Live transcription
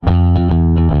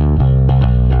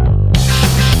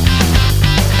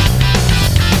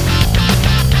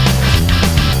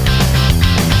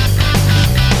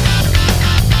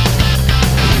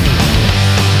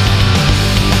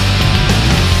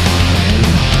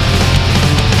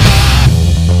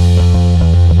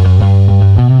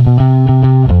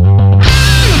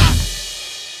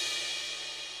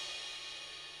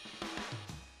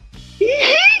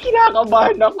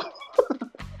kinakabahan ako.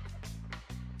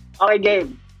 Okay, game.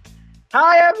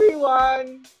 Hi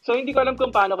everyone! So, hindi ko alam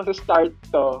kung paano ko start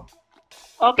to.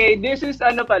 Okay, this is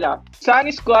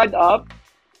Sunny Squad Up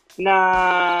na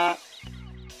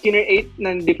kinreate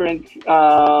ng different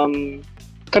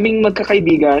kaming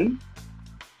magkakaibigan.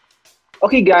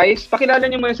 Okay guys, pakilala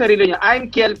niyo muna yung sarili niyo. I'm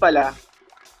Kiel pala.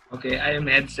 Okay, I'm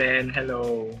Edson.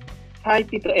 Hello. Hi,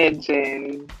 Tito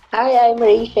Edson. Hi, I'm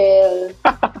Rachel.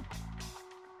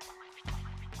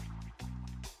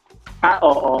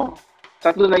 Oo.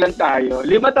 Tatlo na lang tayo.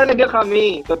 5 talaga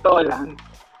kami. Totoo lang.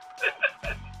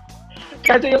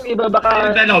 Kasi yung iba baka...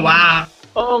 Yung dalawa.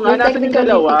 Oo nga, nasa yung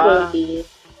dalawa.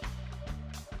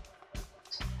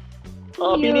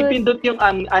 Oo, pinipindot yung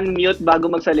unmute bago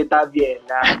magsalita,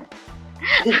 Vienna.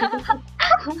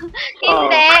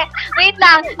 Hindi. Wait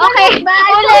lang. Okay.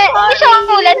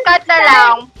 Ulit. Cut na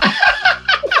lang.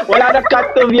 Wala na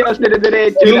cut to views,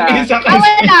 dire-diretso Yung na. isa kasi.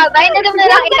 Wala. Bahin na na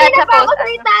lang i-cut sa post.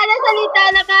 Salita,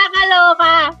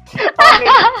 nakakaloka.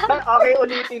 Okay,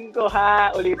 ulitin ko.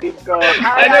 Hi,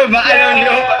 Ano ba? Ano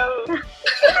yun?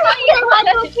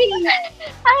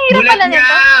 Ang hirap Ulit pala nito.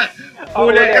 nga!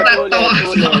 Ulit ka tatawa.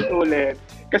 Ulit.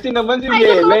 Kasi naman si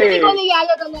Bella eh.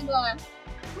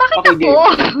 Bakit Okay, ako?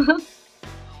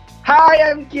 Hi,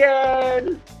 I'm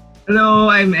Kiel. Hello,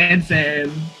 I'm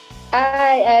Edson.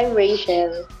 Hi, I'm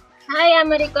Rachel. Hi,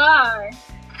 I'm Maricar.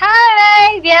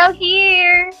 Hi! Biel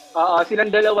here. Oo,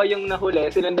 silang dalawa yung nahuli.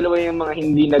 Silang dalawa yung mga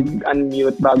hindi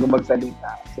nag-unmute bago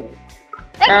magsalita. So,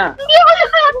 Hindi ako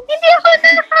naka-mute.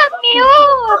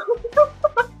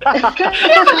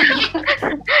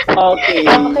 okay.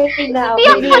 Okay na, Hindi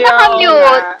okay. ako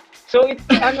naka-mute. So,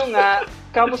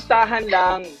 kamustahan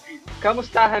lang.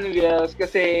 Kamustahan, Wills?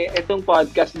 Kasi itong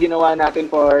podcast ginawa natin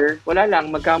for, wala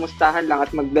lang, magkamustahan lang at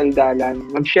magdaldalan.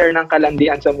 Mag-share ng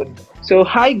kalandian sa mundo. So,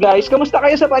 hi guys! Kamusta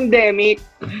kayo sa pandemic?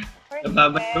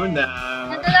 Nababato na.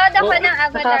 Nanonood ako ng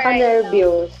Avatar.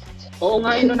 Nakaka-nervyos. Oo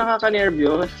nga, yun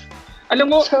nakaka-nervyos. Alam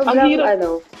mo, ang Sobrang,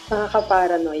 hirap.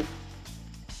 nakaka-paranoid.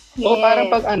 O parang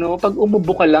pag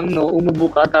umubo ka lang, no? Umubo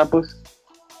ka, tapos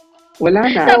wala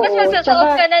na. Tapos Oo, magsusuot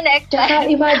ka na next Tsaka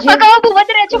time. imagine, Pag-upo ba,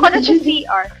 diretso ka na sa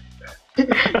CR.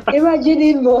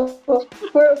 imaginein mo,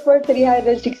 for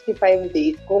 365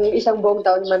 days, kung isang buong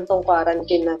taon man tong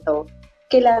quarantine na to,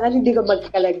 kailangan hindi ka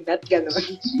magkalagnat, gano'n.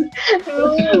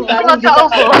 Parang hindi ka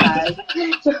Magkaupo. kakaas.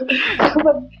 So,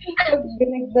 pag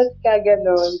binagnat ka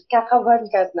gano'n, kakaban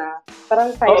ka na.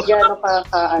 Parang kahit gano'n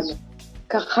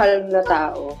kakalm na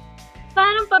tao.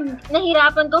 Paano pag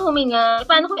nahirapan ko huminga?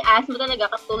 Paano kung may asthma talaga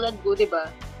katulad ko, di ba?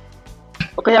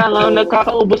 O kaya nga,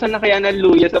 nagkakaubusan na kaya ng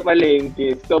luya sa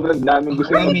palengke. Sobrang daming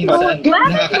gusto Ako minsan,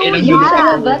 nakakailang Yung yun.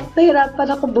 sa labat, nahirapan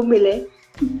ako bumili.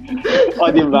 O,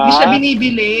 di ba? Hindi siya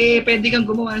binibili. Pwede kang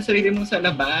gumawa ng sarili mo sa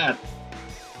labat.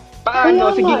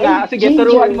 Paano? Kaya Sige nga, nga. Sige, ginger.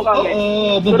 turuan mo kami.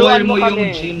 Oo, Turuan buboil mo mo yung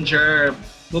kami. ginger.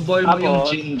 Buboil mo Tapos? yung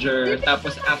ginger.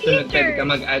 Tapos after pwede ka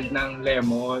mag-add ng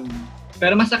lemon.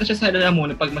 Pero masakit siya sa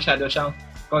lalamunan pag masyado siyang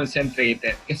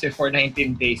concentrated. Kasi for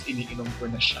 19 days, iniinom ko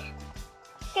na siya.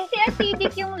 Kasi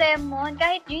acidic yung lemon,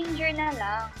 kahit ginger na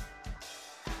lang.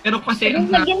 Pero kasi ang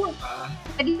Lagyan lupa,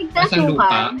 Nadigtas masang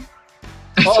lupa.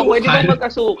 Oo, pwede bang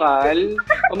mag-asukal?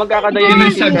 O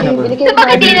magkakadiabetes ka naman? So,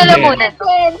 bakit di na lamunan?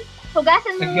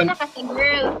 Hugasan mo muna kasi,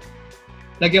 girl.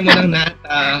 Lagyan mo ng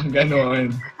nata,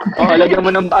 ganon. Oo, lagyan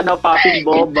mo ng popping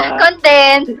boba.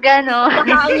 Condense, gano'n.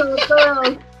 Saka ano to.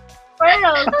 Pero,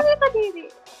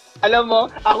 Alam mo,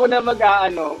 ako na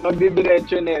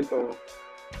magdidiretso nito.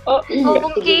 Oh,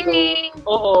 Kidding.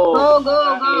 oo. go.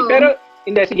 Pero,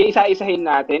 hindi, sige, isa-isahin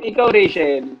natin. Ikaw,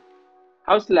 Rachel,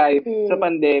 how's life sa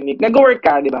pandemic? Nag-work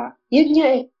ka, di ba? Yun nga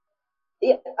eh.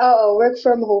 Oo, work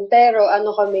from home. Pero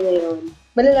ano kami ngayon?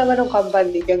 Malalaman ng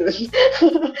company, ganun.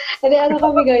 Hindi, ano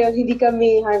kami ngayon? Hindi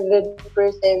kami 100%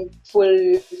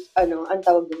 full, ang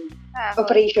tawag doon,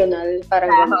 operational. Parang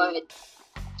ganun.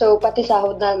 So, pati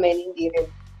sahod namin, hindi rin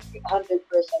 100%.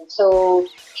 So,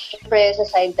 syempre, sa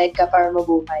sideline ka para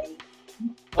mabuhay.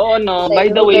 Oo, no. Sa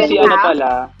By the way, si ibang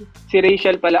si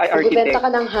Rachel pala ay Magbibenta architect. ka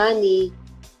ng honey.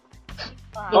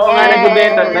 Oo nga,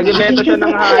 nagbibenta siya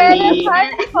ng honey.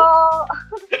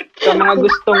 Sa mga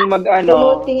gustong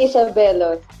Promoting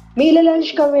Isabelos. May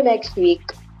lunch kami next week.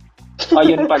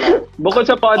 Ayun pala. Bukod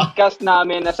sa podcast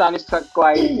namin na Sunny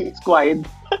Squad,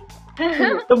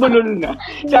 tumulol na.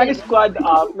 Sunny Squad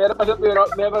Up, meron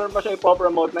pa siya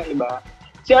ipopromote ng iba.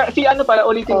 Si ano pala,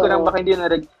 ulitin ko lang baka hindi na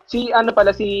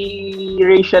si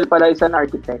Rachel pala is an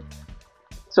architect.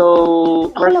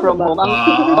 So, work from home.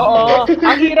 Oo,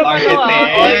 ang hirap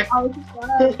Architect.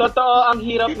 Totoo, ang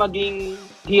hirap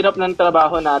ng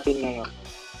trabaho natin ngayon.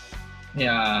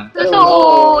 Yeah. So,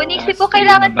 inisip ko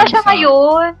kailangan pa siya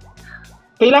ngayon.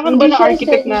 Kailangan Hindi ba na siya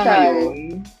architect na essential. ngayon?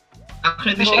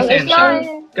 Actually, hindi siya Oo, essential.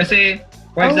 Yan. Kasi,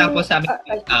 for example, sa amin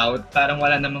ah, out, parang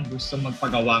wala namang gusto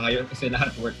magpagawa ngayon kasi lahat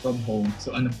work from home.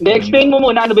 So, ano? Hindi, explain mo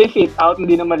muna ano ba yung fit out.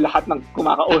 Hindi naman lahat ng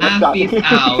kumakausap sa atin. Fit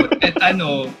out. At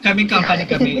kaming company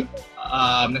kami,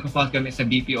 nagpo-focus kami sa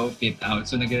BPO fit out.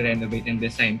 So, nagre-renovate and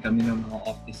design kami ng mga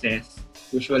offices.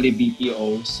 Usually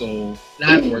BPO. So,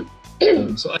 lahat work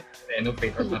from home. So,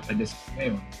 renovate or papadesign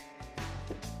ngayon.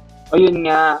 O yun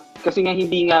nga, kasi nga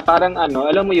hindi nga, parang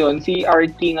alam mo yun, si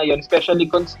RT ngayon, especially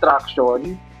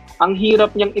construction, ang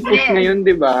hirap niyang i-push ngayon,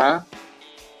 di ba?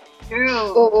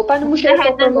 True. Oo, paano mo siya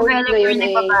Lahat ng ipopromote developer ngayon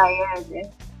nagbabayad.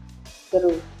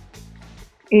 True.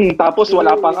 Tapos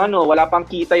wala pang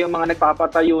kita yung mga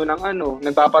nagpapatayo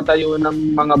ng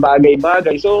mga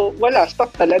bagay-bagay. So, wala,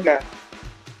 stuck talaga.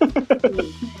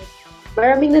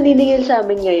 Maraming naniningil sa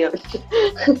amin ngayon.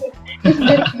 Kasi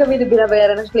direct kami na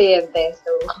binabayaran ng kliyente.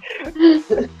 So,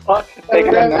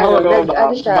 Teka lang,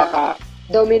 siya,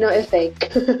 domino effect.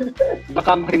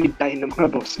 baka marinig tayo ng mga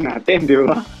boss natin, di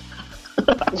ba?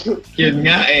 Yun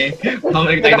nga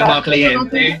Mamalik tayo ng mga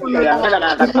kliyente. Kaya nga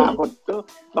nakakatakot to.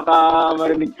 Baka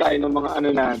marinig tayo ng mga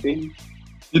natin.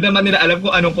 Hindi naman nila alam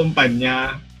kung anong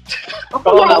kumpanya. O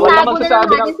Oo nga, kaya wala itago na lang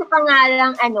magsasabi natin sa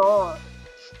pangalang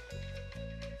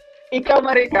Ikaw,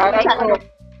 Marika,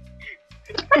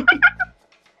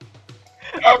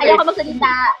 Okay. Ayaw ko magsalita.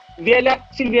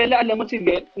 Si Viela, alam mo si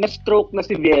Viela, na-stroke na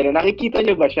si Viela. Nakikita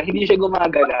niyo ba siya? Hindi siya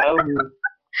gumagalaw.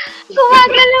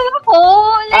 Gumagalaw ako.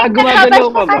 Like,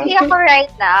 gumagalaw nakabas ka ba? kasi ako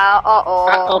right now. Oo.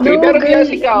 Okay, pero girl,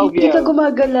 Viela, ikaw, hindi ka Viela.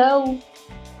 gumagalaw.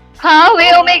 Ha?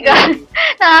 Wait, oh my God.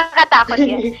 Nakakatakot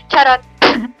yan. Charot.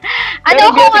 Pero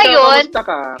Ko Viela, ngayon?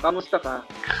 Kamusta ka?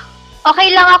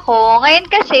 Okay lang ako. Ngayon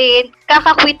kasi,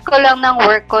 kaka-quit ko lang ng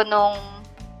work ko nung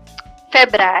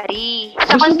February.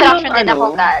 Sa Gusto mo construction ng din ako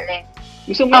galing.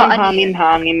 Gusto mo yung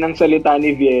hangin-hangin ng salita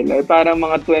ni Viela? Parang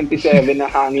mga 27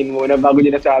 na hangin muna bago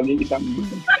niya nasabi isang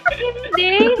Hindi.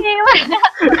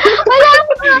 Wala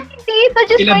akong dito.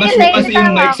 Just Ilabas mo kasi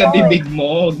yung mic sa bibig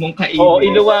mo. Huwag mong kainin. Oo,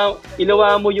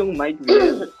 ilawa mo yung mic,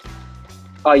 Viela.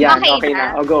 Oh, yan. Okay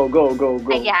na. Oh, go.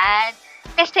 Ayan.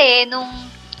 Kasi, nung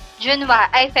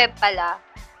Feb pala,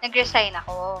 nag-resign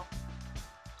ako.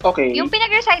 Okay. Yung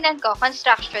pinag-resignan ko,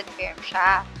 construction firm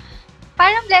siya.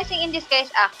 Parang blessing in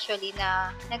disguise actually na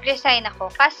nag-resign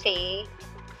ako kasi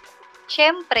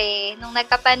syempre, nung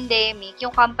nagka-pandemic,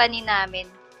 yung company namin,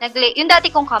 yung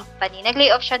dati kong company, nag-lay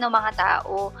off siya ng mga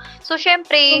tao. So,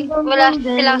 syempre, wala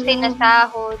silang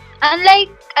sinasahod.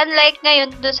 Unlike ngayon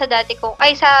dun sa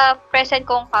sa present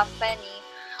kong company,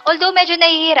 although medyo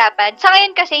nahihirapan, sa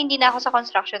ngayon kasi hindi na ako sa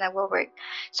construction nagwo-work.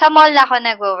 Sa mall na ako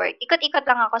nagwo-work. Ikot-ikot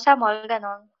lang ako sa mall,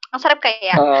 ganon. Ang sarap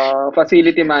kaya.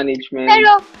 Facility management.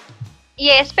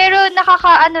 Pero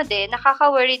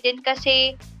nakaka-worry din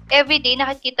kasi everyday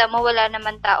nakikita mo wala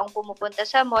naman taong pumupunta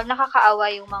sa mall, nakakaawa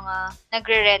yung mga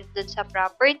nagre-rent dun sa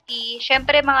property.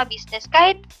 Syempre mga business,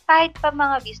 kahit pa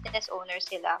mga business owners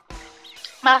sila.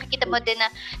 Makikita mo din na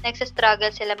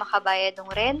nagsastruggle sila makabayad ng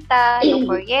renta, ng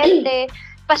kuryente.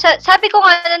 Sabi ko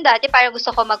nga nun dati, parang gusto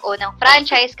ko mag-own ng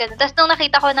franchise, ganun. Tapos nung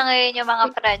nakita ko na ngayon yung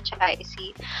mga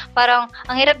franchisee, parang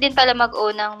ang hirap din pala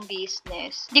mag-own ng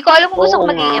business. Hindi ko alam kung gusto ko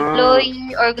maging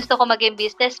employee or gusto ko maging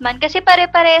businessman kasi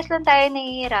pare-parehas lang tayo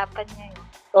nahihirapan ngayon.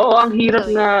 Oo, ang hirap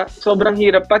nga. Sobrang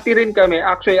hirap. Pati rin kami.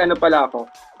 Actually, pala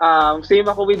ako. Same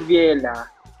ako with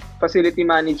Viela. Facility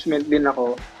management din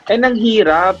ako. And ang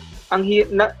hirap. Ang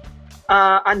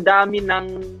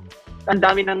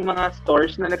dami ng mga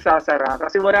stores na nagsasara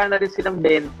kasi wala na rin silang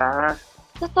benta.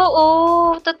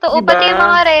 Totoo. Diba? Pati yung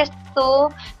mga resto.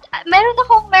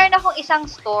 Meron akong isang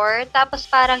store, tapos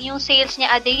parang yung sales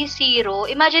niya a day zero.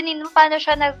 Imagine mo paano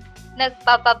siya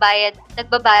nagbabayad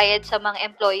sa mga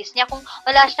employees niya kung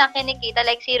wala siyang kinikita,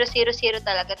 like 000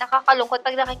 talaga. Nakakalungkot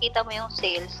pag nakikita mo yung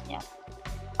sales niya.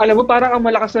 Alam mo, parang ang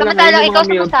malakas na lang ngayon yung ikaw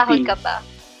mga milk sumasahod tea. ka ba?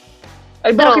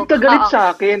 Ay, bakit ka galit Oo.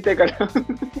 sa akin? Teka lang.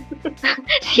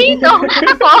 Sino?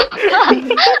 Ako?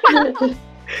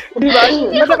 Diba?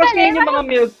 Malakas galit. ngayon yung mga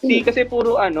milk tea kasi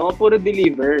puro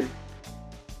deliver.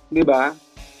 Diba?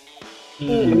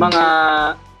 Yung mga,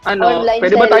 Online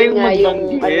pwede ba tayong selling nga yung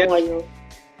magbanggit? ngayon.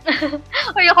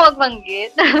 Ayoko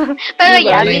magbanggit. Pero Diba?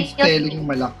 yan, Online selling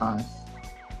malakas.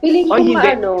 Feeling ko Hindi.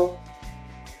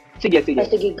 Sige.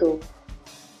 Sige, go.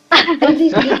 Hindi.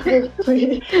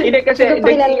 Hindi kasi,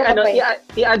 Magpapakilala ka pa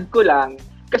i-add ko lang.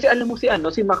 Kasi alam mo si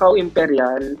Macau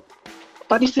Imperial.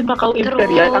 Pati si Macau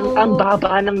Imperial, ang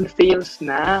baba ng sales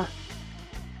na.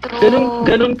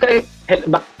 Ganun kay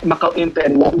Macau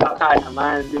Imperial, baka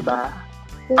naman, di ba?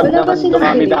 Wala ba silang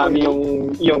dumami-dami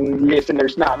yung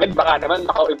listeners namin. Baka naman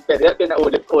Macau Imperial,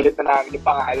 pinaulit-ulit na namin yung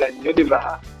pangalan nyo, di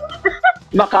ba?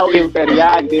 Macau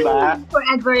Imperial, di ba? For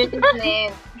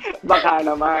advertisement. Baka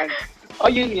naman. O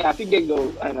yun nga, sige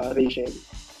go, Rachel.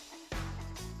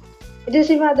 Ito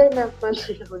si Mother naman.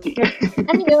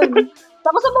 Ano yun?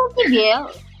 Tapos sa mga PBL.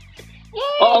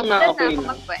 Yay! Oo nga, Doon okay na ako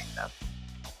na. magkwento.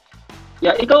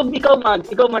 Yeah,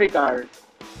 ikaw Maricar.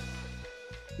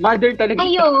 Mother talaga.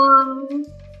 Ayun.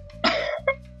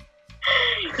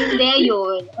 Hindi,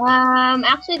 ayun.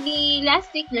 Actually,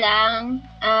 last week lang,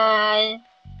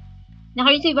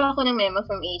 naka-receive ako ng memo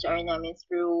from HR namin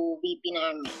through VP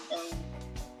namin ng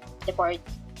depart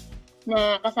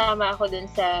na kasama ako dun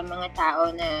sa mga tao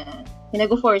na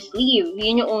nag-force leave.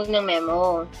 Yun yung unang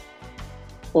memo.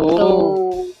 Oh. So,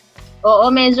 oo,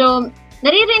 medyo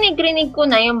naririnig ko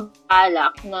na yung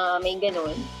balak na may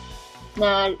ganun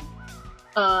na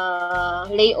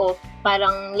layoff,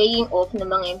 parang laying off ng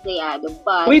mga empleyado.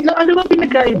 But, Wait lang, ano ba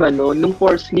pinagkaiba no? Nung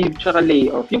forced leave tsaka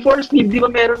layoff? Yung forced leave, di ba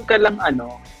meron ka lang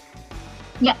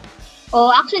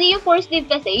actually, yung forced leave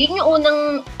kasi, yun yung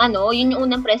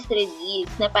unang press release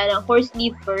na parang forced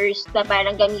leave first, na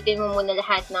parang gamitin mo muna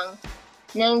lahat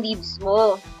ng leaves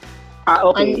mo.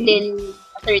 Okay. Until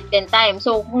a certain time.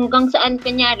 So, hanggang saan,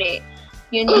 kanyari,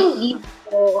 yung leave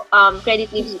ko,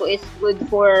 credit leaves ko is good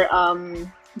for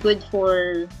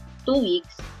 2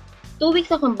 weeks. 2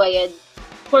 weeks akong bayad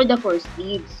for the forced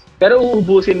leaves. Pero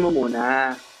uubusin mo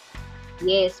muna.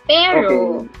 Yes,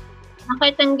 pero, Okay.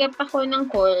 nakatanggap ako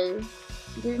ng call,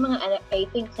 siguro mga, I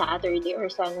think, Saturday or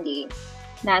Sunday,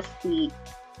 last week.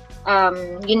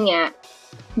 Yun nga,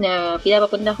 na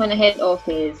pinapapunta ko na head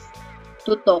office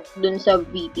to talk dun sa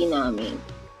VP namin.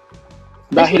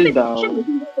 Dahil Kasi, daw.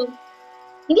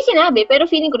 Hindi sinabi, pero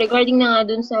feeling ko regarding nga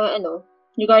dun sa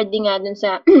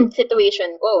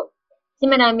situation ko. Kasi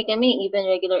marami kami, even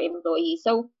regular employees.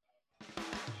 So,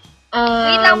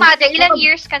 Wait lang, Mother. Ilan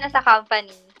years ka na sa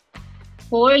company?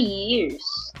 4 years.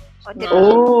 O, diba?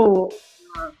 Oh.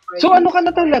 4 So years. ano ka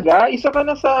na talaga? Isa ka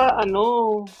na sa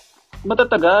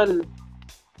matatagal.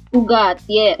 Ugat,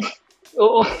 yes.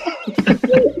 Oo.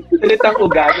 Salitang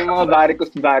ugat, yung mga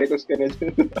varicose ka na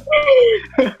dyan.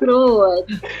 True.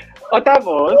 O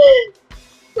tapos?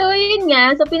 So, yun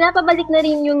nga. So, pinapabalik na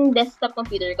rin yung desktop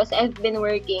computer kasi I've been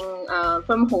working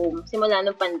from home simula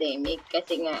nung pandemic.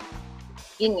 Kasi nga,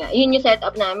 yun yung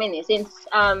setup namin eh. Since,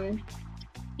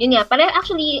 yun nga,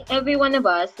 actually, every one of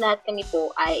us, lahat kami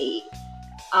po ay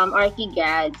Archie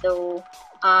grad. So,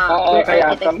 we're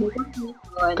kaya architects.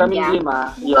 Kami yeah.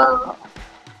 lima. Yeah.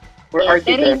 We're Yes,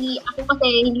 pero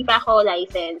architects. hindi pa ako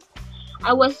licensed.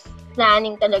 I was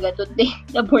planning talaga to take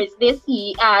the boards this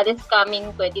coming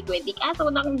 2020.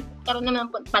 Kaso nagkaroon naman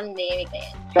ng pandemic na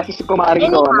yan. Kasi si Kumari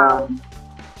ko na.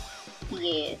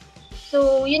 Yes.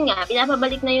 So, yun nga,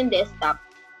 pinapabalik na yung desktop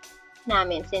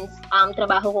namin since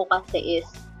trabaho ko kasi is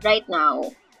right now.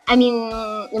 I mean,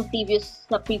 yung previous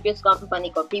company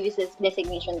ko, previous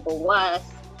designation ko was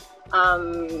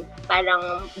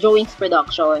parang drawings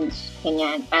productions,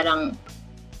 ganyan, parang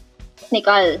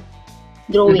technical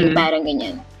drawing, parang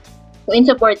ganyan. So, in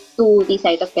support to the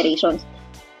site operations.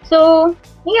 So,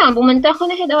 yun, pumunta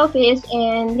ako na head office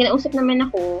and kinausap naman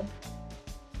ako.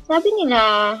 Sabi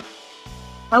nila,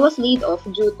 I was laid off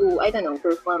due to, I don't know,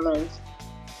 performance,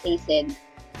 they said.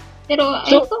 Pero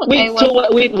I thought I was...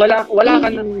 wala ka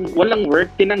walang work,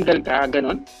 tinanggal ka,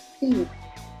 ganon?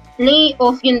 Lay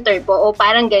off yung term po, o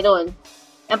parang ganon.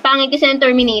 Ang pangit kasi ng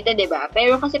terminated, di ba?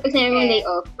 Pero kasi pag sinabi mo lay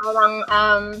off, parang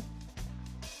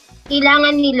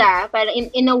kailangan nila, para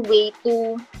in a way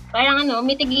to, parang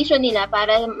mitigation nila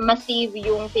para ma-save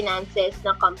yung finances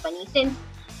ng company. Since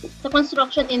sa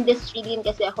construction industry din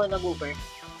kasi ako nag-work.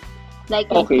 Like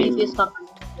yung previous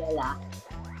company nila.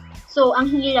 So,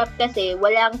 ang hirap kasi,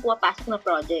 walang pumapasok na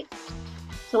project.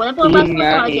 So, walang pumapasok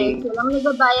na project, walang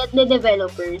nagbabayad na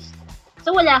developers.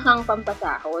 So, wala kang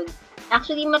pampasahod.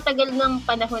 Actually, matagal ng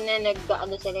panahon na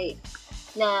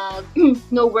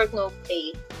no work, no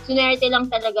pay. Sunerte lang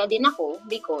talaga din ako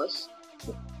because,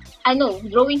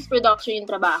 drawings production yung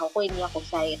trabaho ko, hindi ako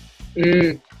site.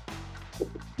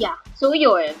 Yeah, so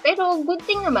yun. Pero, good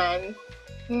thing naman,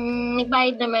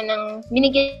 nagbayad naman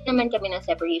binigyan naman kami ng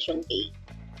separation pay.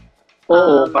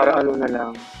 Oo, para na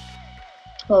lang.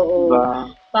 Oo.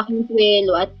 Diba?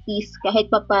 Pakinsuelo, at least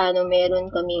kahit papaano meron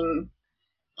kaming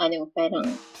parang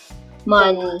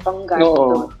money.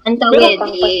 Panggasto. Ang tawid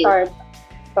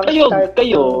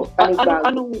Kayo,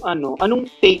 anong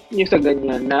take niyo sa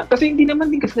ganyan na, kasi hindi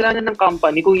naman din kasalanan ng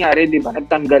company, kung yari, di ba,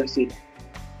 nagtanggal sila.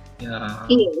 Yeah.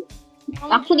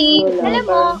 Actually, alam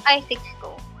mo, I think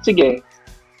ko. Sige.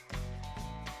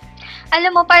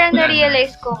 Alam mo, parang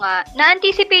na-realize ko nga,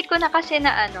 na-anticipate ko na kasi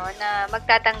na na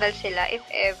magtatanggal sila if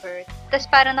ever. Tapos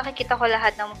parang nakikita ko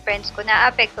lahat ng friends ko na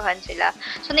apektuhan sila.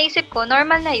 So naisip ko,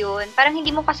 normal na yun. Parang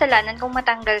hindi mo kasalanan kung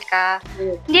matanggal ka.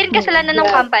 Hindi rin kasalanan ng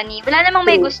company. Wala namang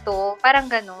may gusto. Parang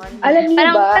ganun. Alam niyo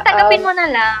Parang ba, tatanggapin mo na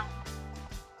lang.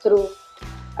 True.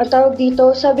 Ang tawag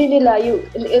dito, sabi nila,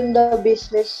 in the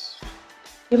business,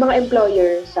 yung mga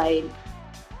employer side,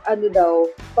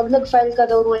 pag nag-file ka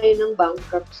daw ngayon ng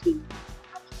bankruptcy,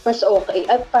 mas okay.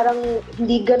 At parang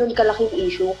hindi ganun kalaking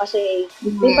issue kasi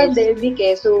may pandemic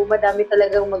so madami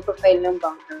talagang magpa-file ng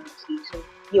bankruptcy. So,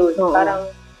 yun. Parang,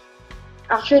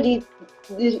 actually,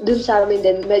 dun sa amin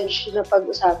din, medyo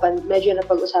napag-usapan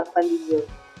din yun.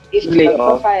 If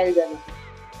magpa-file, gano'n.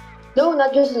 No,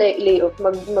 not just layoff.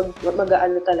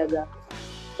 Mag-ano talaga.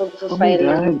 Mag-file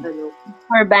ng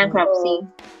For bankruptcy.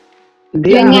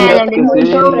 Hindi, Yun nga lang din.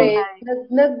 Siyempre,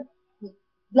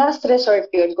 last resort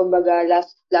yun. Kumbaga,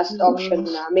 last option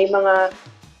na. May mga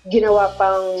ginawa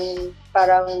pang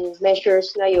parang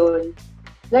measures na yun.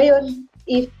 Ngayon,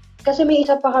 kasi may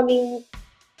isa pa kaming,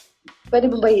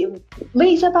 pwede ba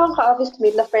may isa pa akong ka-office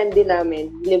mate na friend din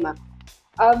namin, 5.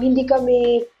 Hindi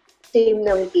kami same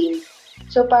ng team.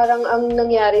 So parang ang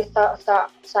nangyari sa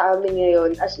amin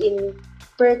ngayon, as in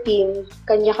per team,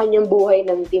 kanya-kanyang buhay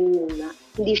ng team muna.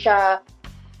 Hindi siya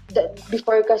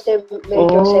before kasi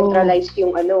medyo centralized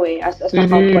yung as a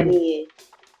company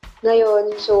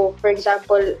Ngayon, so for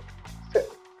example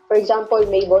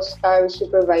may boss star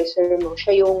supervisor mo,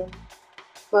 siya yung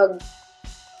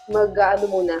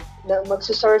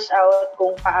magso-source out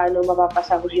kung paano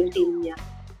mapapasahod yung team niya.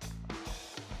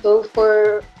 So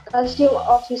as yung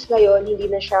office ngayon, hindi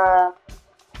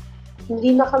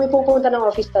na kami pupunta ng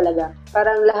office talaga.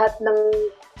 Parang lahat ng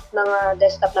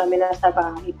desktop namin nasa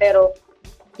bahay. Pero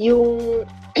yung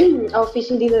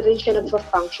office, hindi na rin siya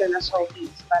nagpa-function as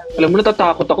office. Parang, alam mo,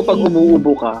 natatakot ako pag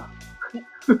umuubo ka.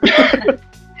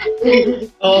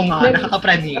 Oo nga,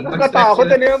 nakakapraning. Natatakot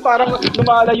yun, parang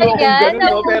lumalayo akong Ayan,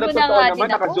 gano'n, pero napupo na totoo nga naman, din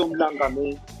ako. naka-zoom lang kami.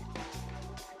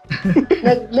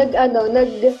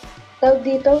 tawag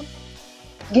dito,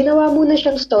 ginawa muna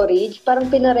siyang storage, parang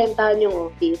pinarentahan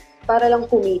yung office para lang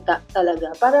kumita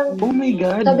talaga. Parang, Oh my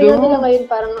God, sabi nga nila ngayon,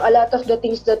 parang a lot of the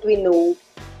things that we know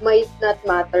might not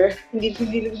matter. Hindi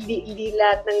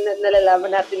lahat ng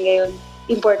nalalaman natin ngayon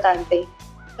importante.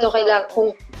 So,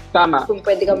 kailangan, Tama. kung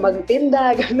pwede kang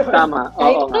magtinda, gano'n. Tama,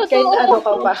 oo nga. Kahit ano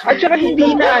ka pa. At saka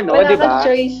hindi na Wala di ba? kang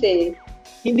choice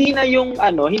Hindi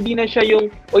na siya yung,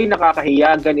 oy,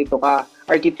 nakakahiya, ganito ka,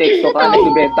 arkitekto ka,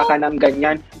 nagbibenta ka ng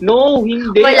ganyan. No,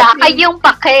 hindi. Wala kayong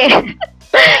pake.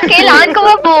 Kailangan ko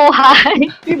mabuhay.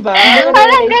 Diba?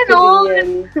 Parang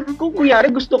ganun. Kung kuyari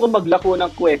gusto ko maglako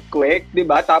ng kwek-kwek,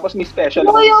 diba? Tapos may special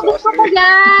Uy, sauce. gusto ko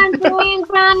yan. Uy,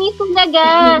 promise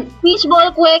talaga.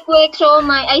 Fishball, kwek-kwek,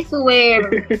 siomay, I swear.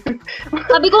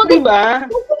 Sabi ko, Diba?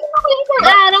 isang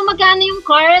araw, magkano yung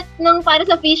cart ng para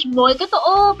sa fishball?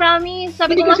 Totoo, promise.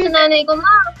 Sabi ko nga sa nanay ko,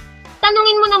 ma,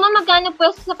 tanungin mo naman magkano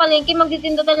pwesto sa palengke,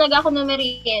 magtitinda talaga ako ng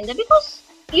merienda. Because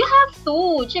you have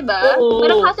to, diba? Oo.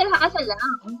 Parang hasal-hasal lang.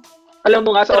 Alam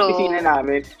mo nga sa True.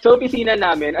 opisina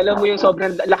namin, alam mo yung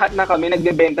sobrang lahat na kami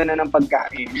nagbebenta na ng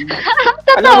pagkain.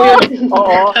 Alam mo yun?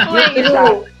 Oo.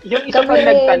 Yung isa pag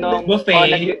nagtanong,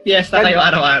 Buffet, fiesta kayo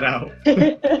araw-araw.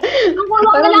 Ang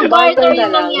walang Parang walang barter barter na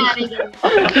yung lang. nangyari dyan.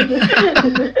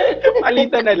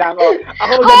 Alita na lang.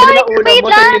 Ako Hoy, ganda na una wait mo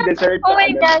lang. sa yung dessert. Oh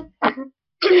my God.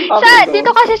 Okay, go.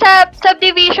 Dito kasi sa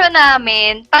subdivision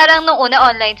namin, parang nung una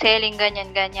online selling,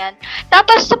 ganyan.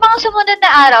 Tapos sa mga sumunod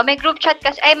na araw, may group chat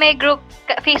kasi,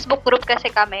 Facebook group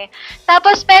kasi kami.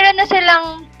 Tapos meron na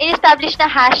silang in-establish na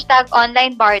hashtag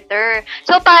online barter.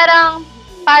 So parang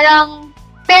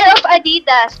pair of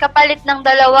Adidas kapalit ng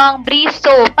 2 Breeze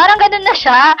soap. Parang ganun na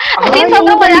siya. Kasi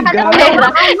sobrang wala ka ng pera.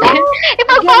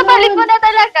 Ipagpapalit mo na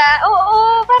talaga.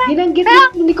 Oo, parang Ginanggit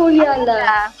ni Nicole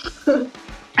Yala.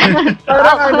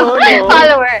 Parang no?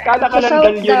 follower. Kala ka lang South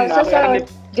ganyan daw, na. sa South,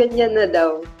 ganyan na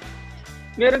daw.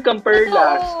 Meron kang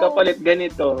perlas, Totoo. kapalit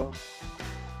ganito.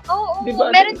 Oo, Diba?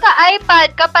 meron ka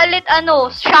iPad, kapalit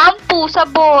shampoo,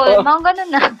 sabon, mga ganun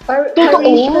na.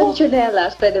 Parisian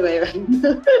Chunelas, pwede ba yun?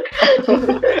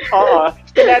 Oo.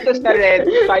 Stilettos na red,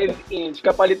 5-inch,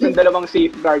 kapalit ng 2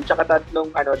 safeguard, tsaka 3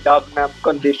 Dove na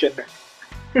conditioner.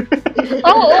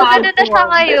 Oo, ganun na siya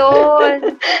ngayon.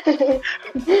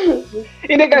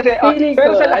 Hindi kasi, Feeling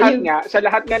pero ko, sa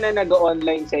lahat nga na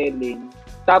nag-online selling,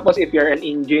 tapos if you're an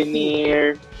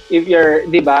engineer, if you're,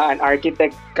 di ba, an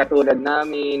architect katulad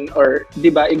namin, or,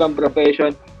 di ba, ibang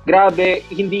profession, grabe,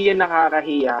 hindi yan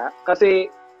nakakahiya.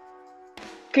 Kasi,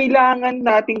 kailangan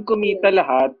natin kumita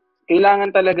lahat.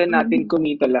 Kailangan talaga natin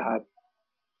kumita lahat.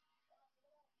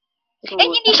 And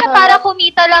hindi siya para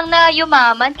kumita lang na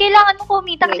yumaman. Kailangan mong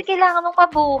kumita kasi kailangan mong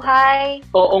mabuhay.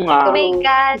 Oo nga. Oh my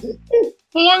God.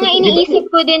 Kaya nga iniisip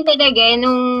ko din talaga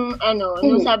nung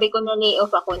sabi ko na lay off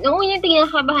ako. Nung unang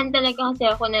tinakabahan talaga kasi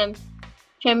ako na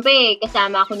syempre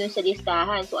kasama ako nun sa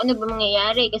listahan. So ano ba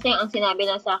mangyayari? Kasi ang sinabi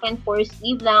lang sa akin, forced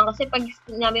leave lang. Kasi pag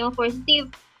sinabi mo forced leave,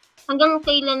 hanggang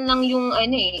kailan lang yung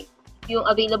yung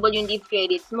available yung leave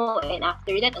credits mo. And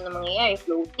after that, ano mangyayari?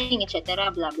 Floating,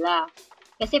 etc. Blah blah.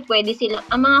 Kasi pwede sila,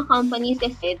 ang mga companies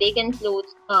kasi, they can float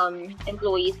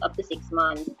employees up to 6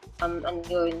 months. Ano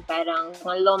yun, parang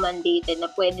mga law mandated na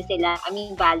pwede sila,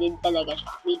 valid talaga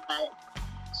siya, legal.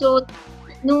 So,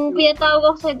 nung pinatawag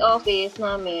ako sa head office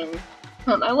namin,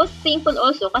 I was thankful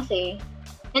also kasi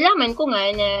nalaman ko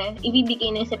nga na ibibigay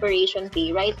ng separation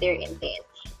pay right there and then.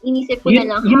 Inisip ko na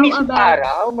lang, yung how mismo about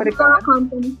araw, mga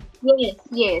company?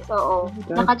 Yes, oo.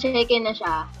 Naka-check in na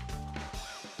siya.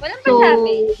 Walang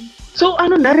pasabi. So,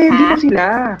 ready na sila?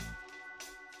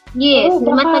 Yes,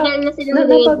 baka matagal na sila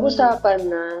ready. Napag-usapan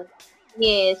na.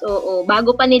 Yes, oo.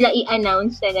 Bago pa nila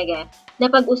i-announce talaga,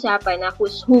 napag-usapan na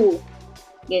who's who.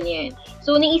 Ganyan.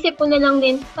 So, naisip ko na lang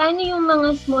din, paano yung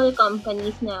mga small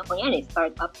companies na, kunyari,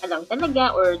 startup pa lang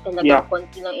talaga or talaga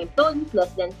konti lang employees,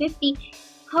 less than 50.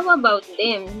 How about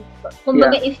them?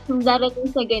 Kumbaga, if darating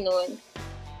sa ganun,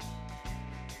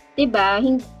 diba?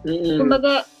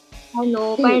 Kumbaga,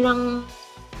 parang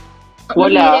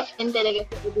wala. Talaga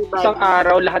sa everybody. Isang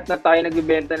araw, lahat na tayo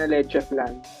nagbibenta ng leche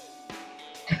flan.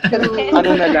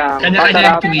 Ano na lang.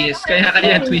 Kanya-kanya twist.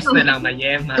 Kanya-kanya twist na lang.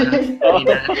 Mayema.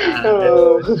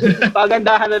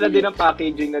 Pagandahan na lang din ang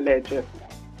packaging ng leche.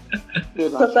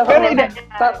 Diba? Pero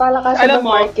palakasan ng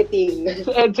marketing.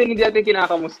 So, Edson, hindi natin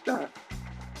kinakamusta.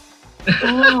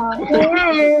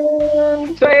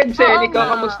 So, Edson, ikaw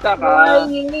kamusta ka?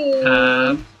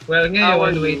 Well,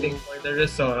 ngayon, waiting for the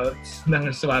results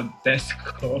ng swab test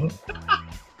ko.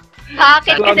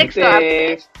 Bakit ka nag-swab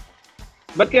test?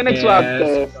 Ba't ka nag-swab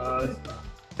test?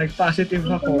 Nag-positive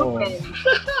ako.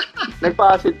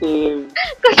 Nag-positive.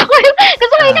 Gusto ko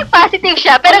yung nag-positive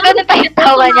siya, pero ganun pa yung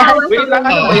tawa niya. Wait lang,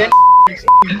 ano ba yan?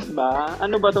 Ba?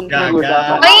 Ano ba itong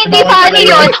pinag-usapan? Hoy, hindi funny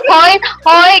yun.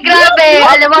 Hoy, grabe.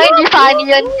 Alam mo, hindi funny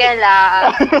yun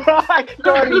kala.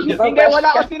 Sorry. Hindi, wala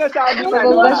akong sinasabi na.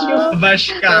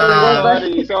 Bash ka.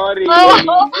 Sorry.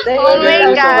 Oh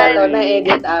my God.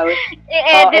 Na-edit out.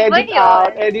 I-edit mo yun.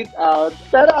 Edit out.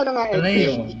 Pero ano nga, Ano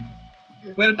yun?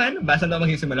 Well, paano ba? Saan ako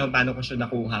magsisimula kung paano ko siya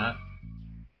nakuha?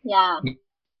 Yeah.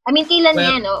 Kailan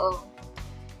yan? Oo.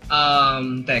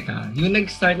 Teka, yung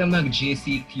nag-start na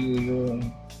mag-GCQ yung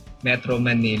Metro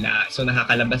Manila. So,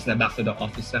 nakakalabas na back to the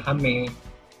office na kami.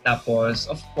 Tapos,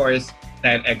 of course,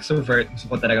 dahil extrovert, gusto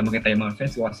ko talaga makita yung mga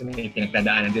friends ko kasi may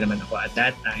pinagdadaanan din naman ako at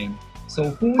that time. So,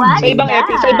 sa ibang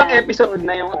episode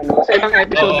na yung sa ibang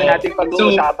episode na natin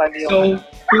pag-uusapan yung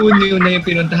who knew na yung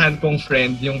pinuntahan kong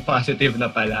friend, yung positive na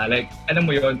pala. Like, alam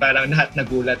mo yun, parang lahat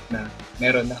nagulat na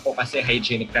meron ako kasi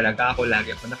hygienic talaga ako.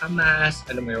 Lagi ako nakamask.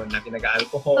 Alam mo yun, lagi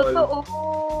nag-alcohol. Totoo.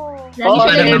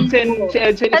 Si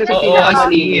Edson isa sa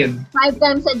pinaka-maliin. 5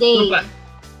 times a day.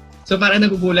 So parang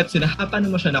nagugulat sila,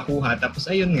 paano mo siya nakuha? Tapos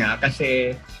ayun nga,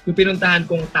 kasi yung pinuntahan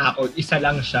kong tao, isa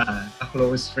lang siya, a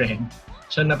close friend.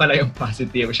 Siya na pala yung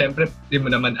positive. Siyempre, di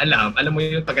mo naman alam. Alam mo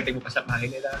yung pagdating mo pa sa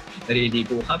bahay nila,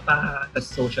 naliligo ka pa,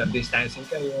 tapos social distancing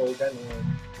kayo, gano'n.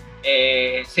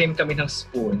 Same kami ng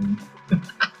spoon.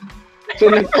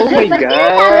 So, oh my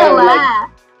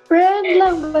God! Friend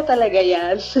lang ba talaga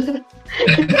yan?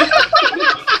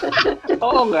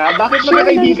 Oo nga, bakit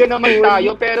magkakaibigan naman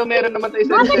tayo pero meron naman tayo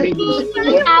sa sarili?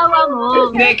 Tawa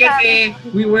mo. Hindi, kasi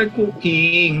we were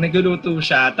cooking. Nagluluto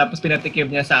siya, tapos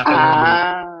pinatikim niya sa akin.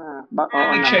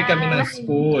 Nag-share kami ng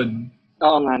spoon.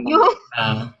 Oo nga.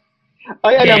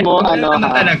 Ay, alam mo,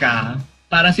 naman talaga,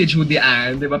 parang si Judy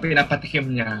Ann, di ba,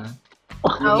 pinapatikim niya.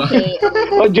 Okay.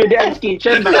 Judy Ann's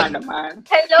Kitchen, baka naman.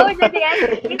 Hello, Judy Ann.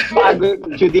 Bago,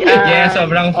 Judy Ann. Yeah,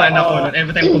 sobrang fan ako nun.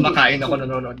 Every time kumakain ako,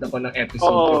 nanonood ako ng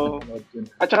episode.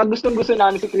 At saka gustong-gusto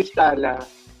namin si Cristala.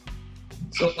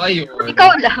 So, ayun. Ikaw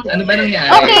lang. Ano ba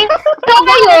nangyari? Okay. So,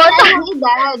 ngayon, Ang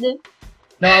edad.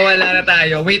 Nawawala na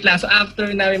tayo. Wait lang. So, after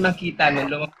namin makita nun,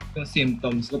 lumabas yung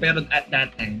symptoms ko. Pero at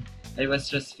that time, I was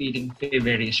just feeling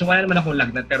feverish. Wala naman akong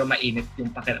lagnat, pero mainit yung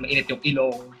mainit yung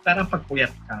ilong. Parang pagpuyat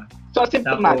ka. So,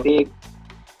 symptomatic.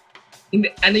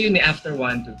 Hindi, ano yun after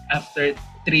 3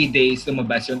 days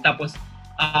lumabas yun. Tapos,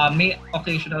 may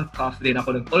occasional cough din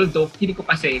ako. Although, hindi ko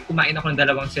kasi, kumain ako ng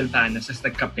 2 Silvanas, tapos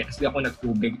nagkape, tapos di ako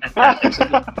nagtubig. At that time, so,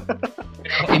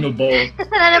 ako inubo. Tapos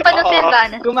nanapan ng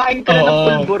Silvana. Kumain ka na ng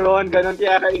pulburon, ganun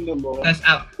kaya ka inubo.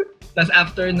 Tapos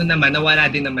after nun naman, nawala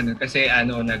din naman nun kasi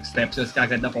nag-strepsils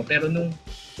kagad ako. Pero nung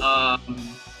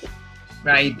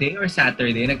Friday or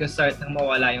Saturday, nag-start nang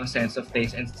mawala yung sense of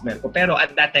taste and smell ko. Pero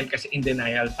at that time kasi in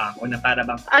denial pa ako na para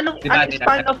bang,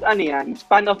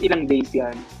 Span of ilang days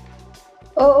yan?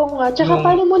 Oo nga. Tsaka Yung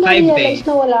paano mo 5 na-realize days.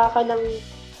 na wala ka ng...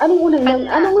 Anong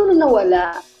unang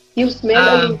nawala? Yung smell o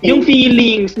yung taste? Yung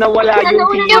feelings, nawala yung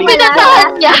feelings. Yung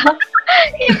pinatahan niya.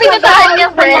 Yung pinatahan niya,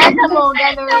 friend. mo,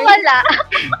 gano'n. Nawala.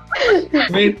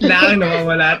 Wait lang,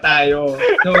 nawawala tayo.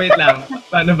 No, wait lang.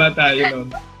 Paano ba tayo nun?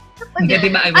 Hindi, di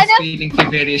ba I was feeling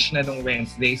feverish na nung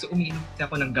Wednesday. So, umiinom kasi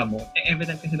ako ng gamot. Every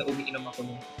time kasi na umiinom ako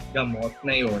ng gamot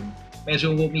na yun,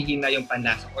 medyo humihina yung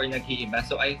panlasa or nag-iiba.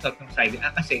 So, I thought ng Friday,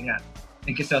 kasi nga,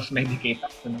 nag-self-medicate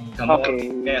ako ng gamot. Okay.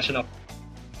 Kaya siya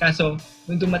Kaso,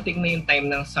 nung dumating na yung time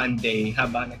ng Sunday,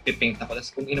 habang nagpipaint ako, tapos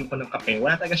kung inom ko ng kape,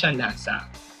 wala talaga siyang lasa.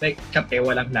 Like, kape,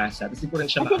 walang lasa. Tapos di ko rin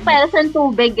siya Kasi para siyang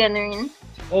tubig, gano'n.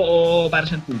 Oo, para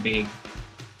siyang tubig.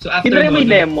 So, after Hindi may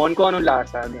nun, lemon, kung anong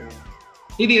lasa.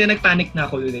 hindi na nagpanic na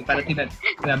ako doon. Para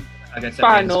agad sa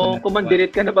Paano?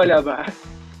 Kumandirit ka na pala ba?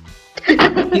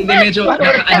 Hindi, medyo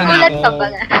nakaano na Nagulat ka ako.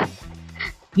 pala.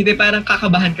 Hindi, parang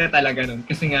kakabahan ka talaga nun.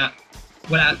 Kasi nga,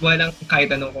 walang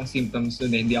kahit anong kong symptoms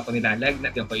nun. Hindi ako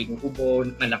nilalagnat, hindi ako inuubo,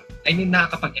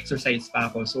 nakakapag-exercise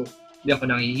pa ako. So, hindi ako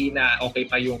nanghihina, okay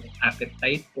pa yung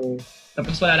appetite ko.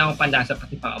 Tapos wala lang akong panlasa,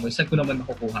 pati pang amoy. Saan ko naman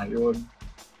makukuha yun?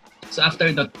 So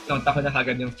after that, pinunta ko na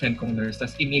kagad yung friend kong nurse.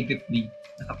 Tapos immediately,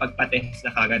 nakapagpa-test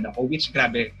na kagad ako. Which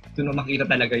grabe, doon makita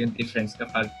talaga yung difference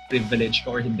kapag privilege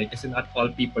ko or hindi. Kasi not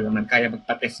all people naman kaya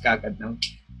magpa-test kagad ng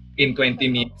in 20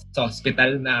 minutes sa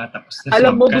hospital na tapos na.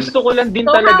 Alam mo, gusto ko lang din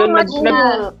So, talaga how much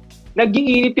naging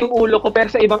init yung ulo ko, pero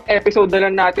sa ibang episode na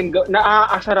lang natin,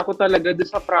 naaasar ako talaga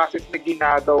doon sa process na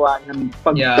ginagawa ng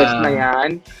pag-test na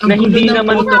yan. Ang na gulo hindi ng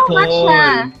naman protocol.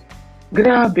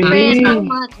 Grabe.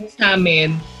 Sa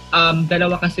amin,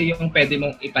 dalawa kasi yung pwede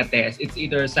mong ipatest. It's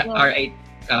either sa RIT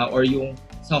ka or yung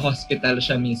sa hospital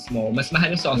siya mismo. Mas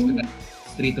mahal yung sa hospital,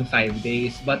 3 to 5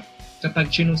 days. But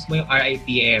kapag choose mo yung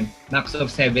RITM, max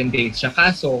of 7 days siya.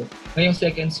 Kaso, ngayong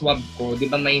second swab ko, di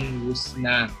ba may news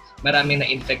na marami na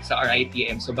infect sa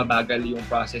RITM, so babagal yung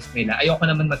process nila. Ayoko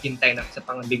naman maghintay ng isa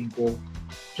pang linggo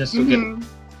just to get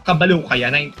kabalo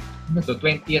kaya na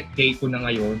 20th day ko na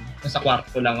ngayon. Nasa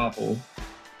kwarto lang ako.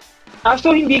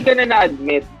 So hindi ka na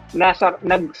na-admit?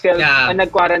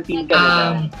 Nag-quarantine ka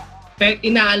na? Pero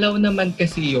inaalaw naman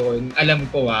kasi yun. Alam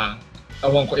ko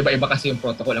Awan ko, iba-iba kasi yung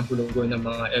protocol ang hulugo ng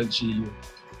mga LGU.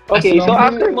 Okay, so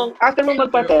after mong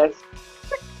magpa-test,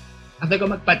 after ko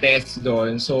magpa-test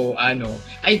doon, so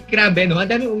ay grabe no, ang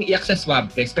dami umiiyak sa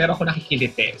swab test, pero ako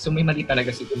nakikiliti. So may mali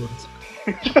talaga siguro sa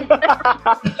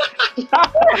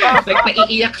like,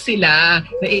 naiiyak sila.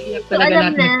 Naiiyak talaga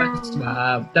lahat ng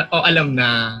pa-swab. Alam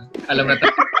na.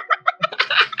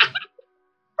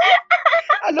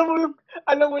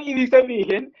 alam mo yung ibig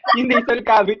sabihin? Yung nasal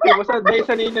cavity mo, dahil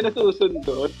sanay na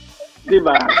nasusunod. Di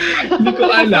ba? Hindi ko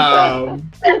alam.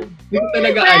 Hindi ko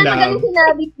talaga alam. Ano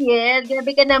sinabi, Kied?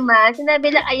 Grabe ka naman.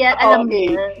 Sinabi lang, alam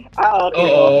okay. mo. Okay.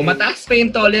 Oo, mataas pa yung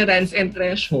tolerance and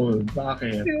threshold.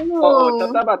 Bakit? Oo,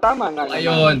 tama nga.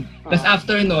 Ayun. Tapos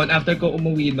after ko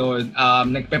umuwi noon,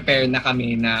 nag-prepare na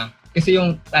kami na, kasi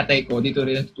yung tatay ko, dito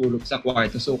rin natutulog sa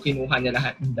kwarto. So, kinuha niya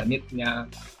lahat ng damit niya.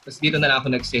 Tapos dito na lang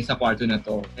ako nag-stay sa kwarto na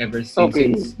to ever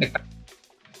since. Okay.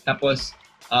 Tapos,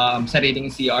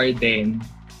 sariling CR din.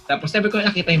 Tapos, sabi ko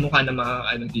nakita yung mukha ng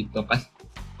mga dito.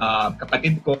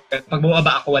 Kapatid ko, pag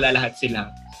bumaba ako, wala lahat sila.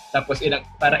 Tapos, ilang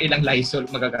Lysol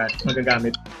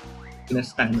magagamit in a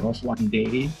span of one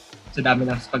day. Sa dami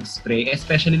ng pag-spray.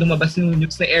 Especially lumabas yung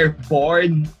news na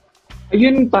airborne.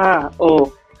 Ayun pa.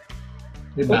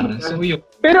 Diba? So, yun.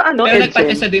 Pero Pero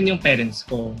nagpa-test din yung parents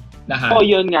ko. Lahat.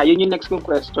 Yun nga. Yun yung next kong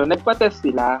question. Nagpa-test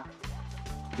sila?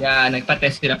 Yeah,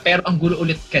 nagpa-test sila. Pero ang gulo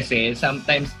ulit kasi,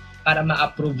 sometimes, para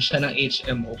ma-approve siya ng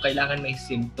HMO, kailangan may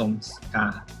symptoms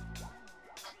ka.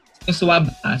 So,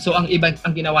 swab. So, ang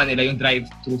ginawa nila, yung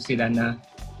drive-thru sila na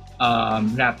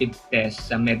rapid test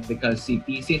sa medical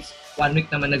city. Since 1 week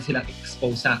naman na silang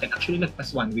expose sa akin. Actually,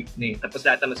 nagpas 1 week na eh. Tapos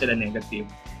lahat naman sila negative.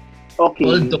 Okay.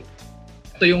 Although,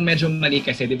 ito yung medyo mali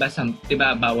kasi, di ba,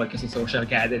 bawal kasi social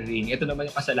gathering. Ito naman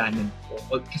yung kasalanan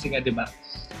ko. Kasi nga, di ba,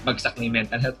 bagsak na yung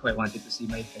mental health ko. I wanted to see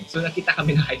my friends. So, nakita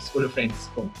kami ng high school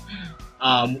friends ko.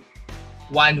 1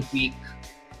 week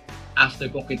after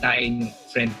kong kitain yung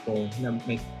friend ko na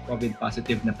may COVID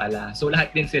positive na pala. So,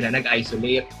 lahat din sila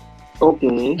nag-isolate.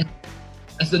 Okay.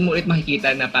 Tapos doon mo ulit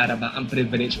makikita na para ba ang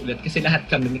privilege ulit. Kasi lahat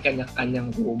kami may kanya-kanyang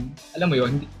room. Alam mo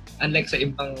yun, unlike sa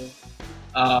ibang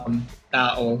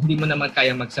tao, hindi mo naman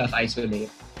kaya mag-self-isolate.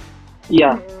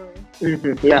 Yeah.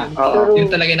 Yeah.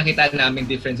 Yun talaga yung nakita namin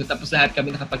difference. So, tapos lahat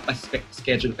kami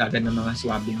nakapagpa-schedule kagad ng mga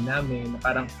swabbing namin. Na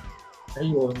parang,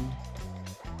 ayun.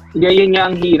 Yun nga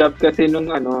ang hirap kasi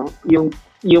nung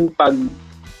yung pag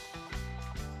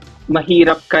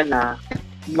mahirap ka na,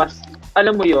 mas,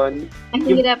 alam mo yon Ang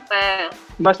yung hirap pa.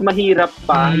 mas mahirap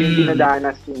pa yung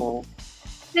dinadanas mo.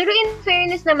 Pero in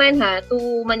fairness naman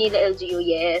to Manila LGU,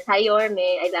 yes. Hi, Yorme.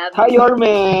 I love you. Hi,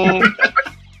 Yorme!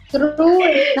 True.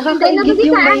 Nakakaingit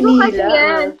yung Maynila.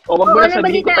 O, wag mo na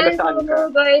sabihin kung taga saan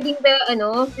ka. Regarding the,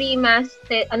 free mass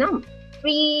test,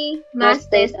 free mass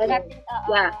test.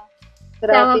 Yeah.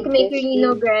 Sa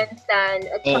Quirino Grandstand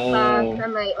at saka sa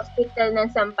may hospital ng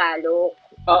Sampaloc.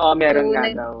 Oo, meron nga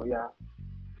daw, yeah.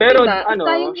 Pero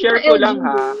diba? share ko lang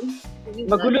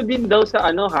magulo din daw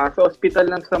sa sa hospital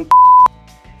ng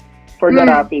for the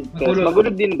rapid test.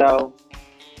 Magulo din daw.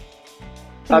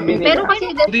 Sabi nila. Pero kasi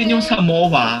din yung sa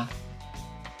MOA.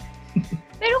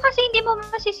 Pero kasi hindi mo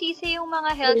masisisi yung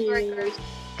mga health workers.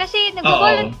 Kasi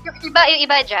nag-volunteer, yung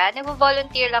iba dyan,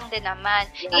 nag-volunteer lang din naman.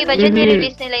 Yung iba dyan,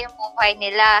 nirelease nila yung buhay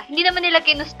nila. Hindi naman nila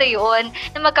ginusto yun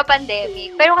na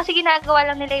magka-pandemic. Pero kasi ginagawa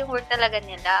lang nila yung work talaga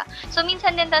nila. So,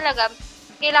 minsan din talaga,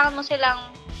 kailangan mo silang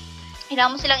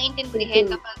intindihin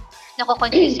kapag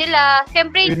nako-confuse sila.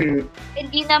 Siyempre,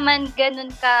 hindi naman ganun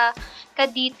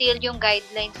ka-detail yung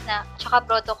guidelines na tsaka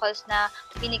protocols na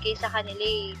binigay sa kanila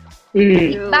eh.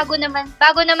 Bago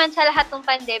naman sa lahat ng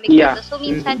pandemic dito. So,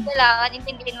 minsan kailangan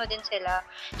intindihin mo din sila.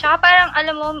 Tsaka parang,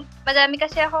 alam mo, madami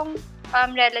kasi akong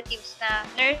relatives na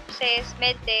nurses,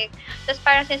 medtech. Tapos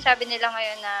parang sinasabi nila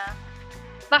ngayon na,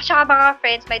 tsaka mga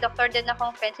friends, may doctor din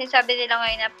akong friends, sinasabi nila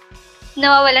ngayon na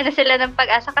nawawala na sila ng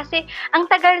pag-asa kasi ang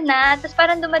tagal na, tapos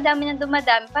parang dumadami,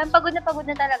 parang pagod na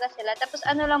talaga sila. Tapos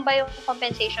ano lang ba yung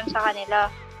compensation sa kanila?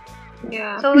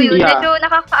 Yeah. So yun, medyo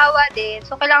nakakaawa din.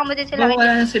 So kailangan mo din sila.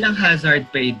 Wala na silang hazard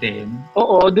pay din.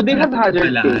 Oo, do they have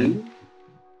hazard pay?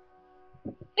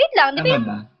 Wait lang, di ba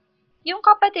ba? yung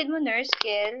kapatid mo, Nurse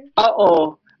Kel?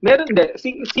 Oo. Meron din.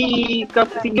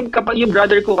 Yung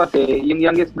brother ko kasi, yung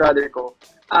youngest brother ko,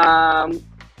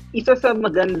 isa sa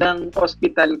magandang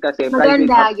hospital kasi, private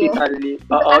hospital.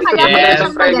 Oo, isa sa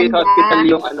magandang private hospital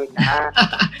yung niya.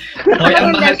 Hoy,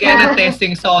 ang mahal kaya ng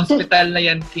testing sa hospital na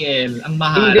yan, Kiel. Ang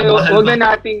mahal. Hindi, huwag na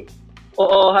nating,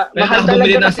 mahal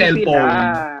talaga ng cellphone.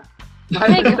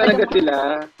 Mahal talaga sila.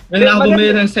 May ako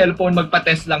bumili ng cellphone,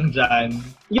 magpa-test lang dyan.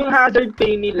 Yung hazard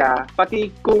pay nila, pati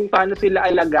kung paano sila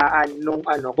alagaan nung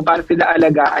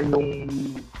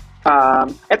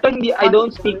I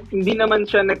don't think, hindi naman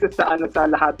siya nagsasaano sa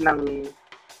lahat ng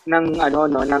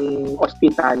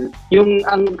ospital. Yung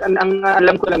ang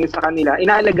alam ko lang sa kanila,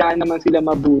 inaalagaan naman sila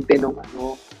mabuti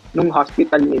nung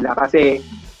hospital nila kasi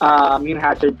yung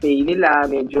hazard pay nila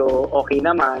medyo okay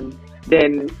naman.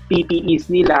 Then PPEs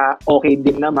nila okay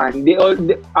din naman.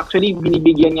 Actually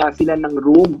binibigyan niya sila ng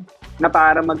room na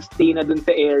para magstay na dun sa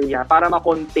area para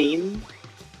ma-contain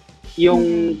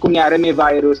yung kunyari may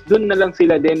virus, dun na lang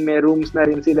sila din, may rooms na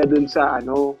rin sila dun sa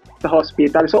sa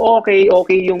hospital. So okay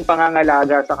yung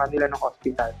pangangalaga sa kanila ng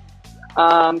hospital.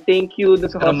 Thank you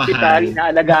dun sa hospital,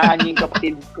 inaalagaan yung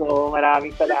kapatid ko.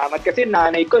 Maraming salamat kasi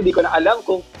nanay ko, hindi ko na alam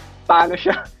kung paano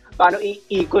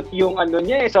iikot yung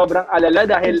niya sobrang alala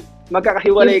dahil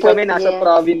magkakahiwalay kami, nasa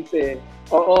province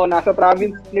Oo, nasa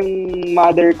province yung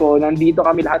mother ko, nandito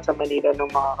kami lahat sa Manila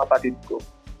ng mga kapatid ko.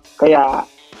 Kaya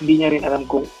hindi niya rin alam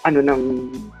kung ano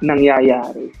nang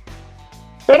nangyayari.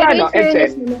 Pero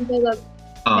Edsen.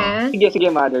 Sige,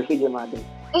 mother.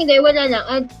 Hindi, wala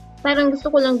lang. Parang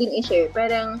gusto ko lang din i-share.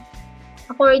 Parang,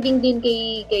 according din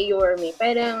kay Yorme,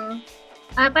 parang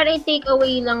take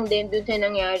away lang din dun sa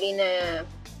nangyari na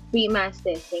free mass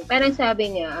testing. Parang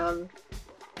sabi niya,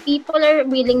 people are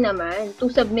willing naman to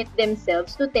submit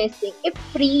themselves to testing if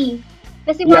free.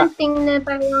 Kasi one thing na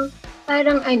parang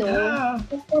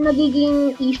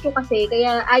nagiging issue kasi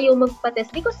kaya ayaw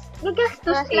magpa-test because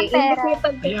gagastos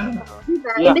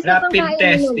Rapid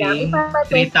testing,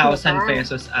 3,000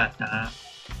 pesos ata.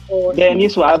 Then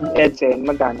yung swab, Edsen,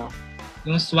 magkano?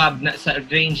 Yung swab,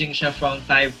 ranging siya from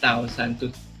 5,000 to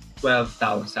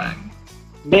 12,000.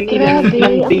 Then ilang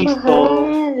days to?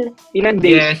 Ilang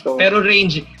days to? Pero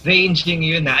ranging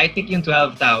yun na. I think yung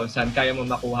 12,000, kaya mo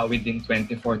makuha within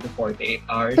 24 to 48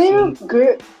 hours. Pero,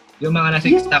 yung mga na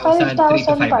 6,000, 3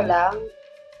 to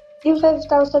 5. Yung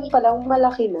 5,000 pa lang,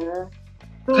 malaki na.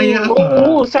 Kaya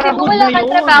sahod wala na yun.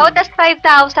 kang trabaho, tas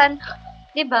 5,000,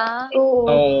 di ba?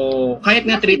 Oo. Kahit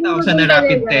nga 3,000 na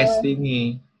rapid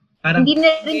testing Parang, hindi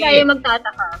na rin tayo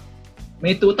magtataka.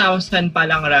 May 2,000 pa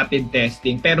lang rapid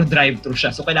testing, pero drive-thru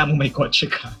siya. So, kailangan mo may kotse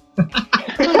ka.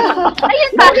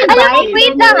 Ayun pa. Alam mo,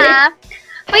 wait lang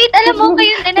Wait, alam mo,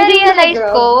 ngayon na-realize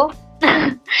ko.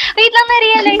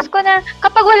 Na-realize ko na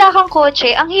kapag wala kang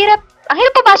kotse, ang hirap Ang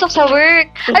hirap papasok sa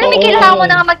work. Alam mo, Oo. kailangan mo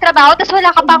na nga magtrabaho, tapos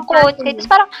wala ka pang kotse. Tapos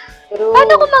parang, Pero,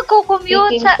 paano ko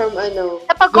magko-commute? speaking Sa from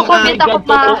pagko-commute Oh my ako God,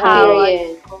 totoo. mahahawa.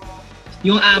 experience,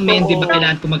 Yung amin, Oo. di ba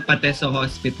kailangan ko magpa-test sa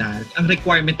hospital? Ang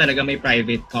requirement talaga may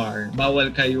private car.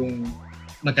 Bawal kayong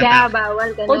Kaya magkatake. bawal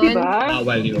ganun. Oh, di ba?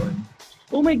 Bawal yun.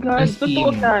 Oh my God, As totoo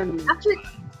in. yan. Actually,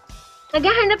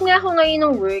 naghahanap nga ako ngayon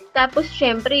ng work. Tapos,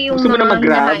 syempre, yung Gusto mo na mga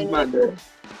mag-grab, hinahanap mother?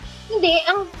 ko- Hindi,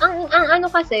 ang ano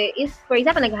kasi is, for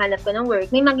example, naghahanap ka ng work,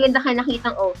 may maganda ka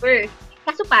nakitang offer.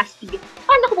 Kaso Pasig.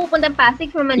 Paano ko pupuntang Pasig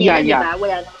from Manila, Yeah, yeah. di ba?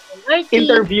 Wala namang MRT.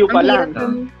 Interview pa Ang lang. hirap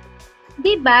ng-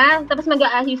 Di ba? Tapos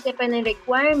mag-aayos ka pa ng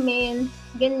requirements,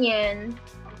 ganyan.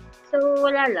 So,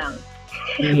 wala lang.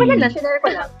 Wala lang, sinare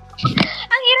ko lang.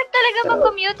 Ang hirap talaga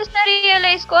mag-commute. Tapos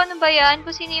na-realize ko, ano ba yan?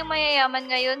 Kung sino yung mayayaman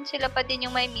ngayon, sila pa din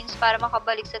yung may means para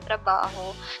makabalik sa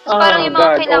trabaho. Tapos Oh, parang yung mga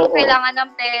God, oo. kailangan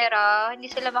ng pera, hindi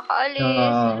sila makaalis.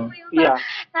 Alam mo yung Yeah.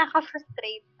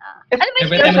 nakaka-frustrate na. Es- Alam mo yung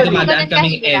Every time na stress mo dumadaan ganun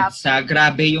kaming kahirap. EDSA,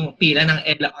 grabe yung pila ng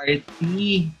LRT.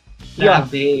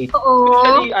 Grabe.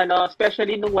 Oo.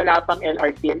 Especially nung wala pang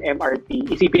LRT and MRT,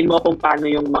 isipin mo kung paano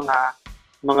yung mga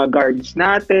guards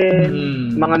natin,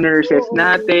 mga nurses Oo.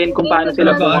 natin, kung paano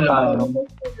sila Talaga, pumapasok.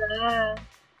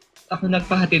 Ako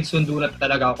nagpahatid sundo na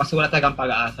talaga ako kasi wala talagang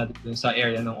pag-aasa dito sa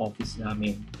area ng office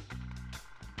namin.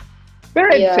 Pero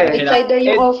yeah, Edsel, it's either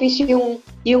yung office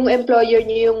yung employer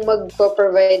niyo yung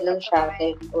magpo-provide ng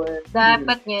shuttle or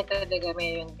Dapat nga talaga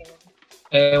mayroon ganun.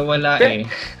 Wala Pero-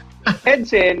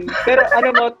 Edsen, pero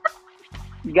alam mo,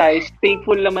 guys,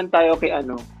 thankful naman tayo kay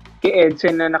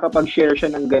Edsen na nakapag-share siya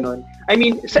ng ganun. I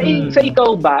mean, sa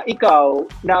ikaw ba, ikaw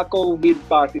na COVID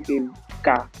positive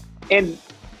ka, and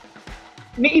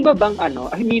may iba bang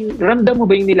I mean, ramdam mo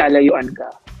ba yung nilalayuan ka?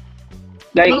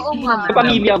 Like, Oo nga. sa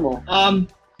pamilya mo?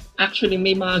 Actually,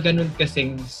 may mga ganun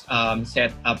kasing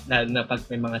setup na pag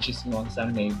may mga chismosang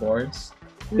neighbors.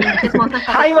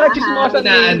 Hi, mga chismosa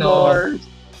Na neighbors!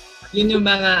 Yun yung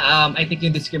mga, I think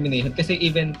yung discrimination. Kasi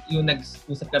even yung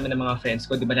nag-usap kami ng mga friends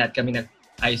ko, di ba lahat kami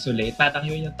nag-isolate, parang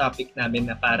yun yung topic namin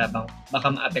na para bang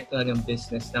baka maapektuhan yung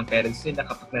business ng parents nila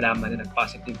kapag nalaman na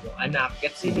nag-positive yung anak.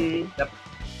 Kasi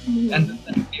andun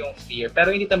talaga yung fear.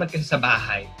 Pero hindi naman kasi sa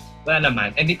bahay. Wala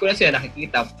naman. Hindi ko na sila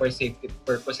nakikita for safety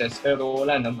purposes, pero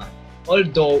wala naman.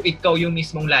 Although, ikaw yung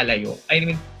mismong lalayo. I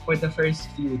mean, for the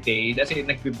first few days, kasi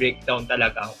nag-breakdown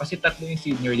talaga ako. Kasi 3 yung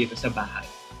senior dito sa bahay.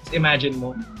 Tapos imagine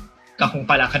mo, kakong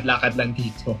palakad-lakad lang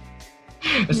dito.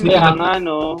 Tapos Kaya nga,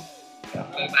 no?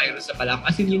 may virus sa pala.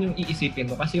 Kasi yun yung iisipin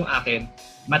mo. Kasi yung akin,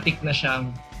 matik na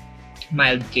siyang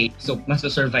mild case. So,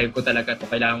 masasurvive ko talaga to.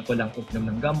 Kailangan ko lang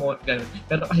uminom ng gamot. Ganun.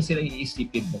 Pero kasi sila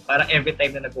iisipin mo. Para every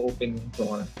time na nag-open yung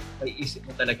door, may isip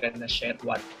mo talaga na, shit,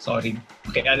 sorry.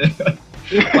 Okay,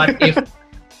 what if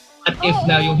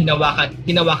na yung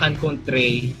hinawakan kong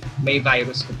tray, may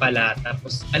virus ko pala.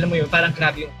 Tapos, alam mo yun, parang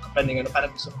grabe yung kapaning,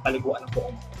 parang gusto kong paliguan ng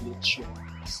buong beach, yung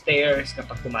stairs,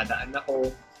 kapag tumadaan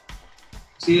ako.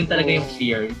 So, yun talaga yung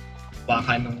fear.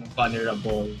 Baka nung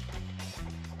vulnerable.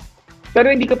 Pero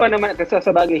hindi ka pa naman, kasi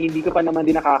sa bagay, hindi ka pa naman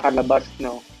din nakakalabas,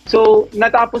 no? So,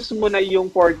 natapos mo na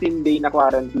yung 14-day na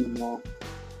quarantine mo.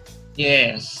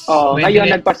 Yes.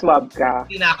 Ngayon nagpa-swab ka.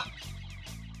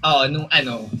 Nung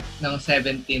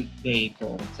 17th day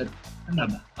ko. Tama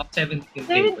ba? 17th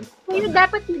day ko. Pero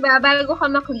dapat diba, bago ka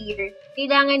ma-clear,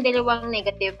 kailangan 2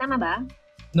 negative. Tama ba?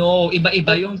 No,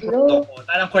 iba-iba yung protocol.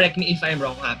 Parang correct me if I'm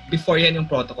wrong ha. Before yan yung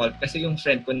protocol. Kasi yung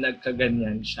friend ko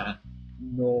nagkaganyan siya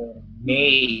no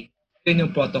May. Yun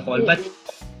yung protocol. But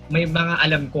may mga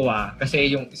alam ko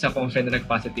kasi yung isa kong friend na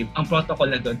nag-positive, ang protocol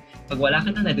na doon, pag wala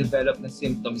ka na na-develop na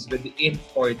symptoms within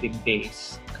 14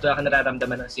 days, at wala ka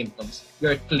nararamdaman ng symptoms,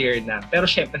 you're clear na. Pero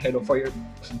syempre, hello, for your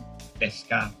test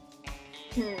ka.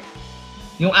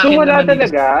 Yung So, akin wala naman,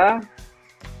 talaga?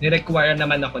 ni-require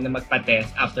naman ako na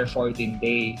magpa-test after 14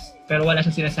 days. Pero wala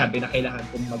siyang sinasabi na kailangan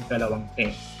kong mag-2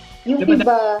 test. yung Diba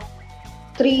iba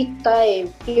 3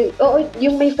 times.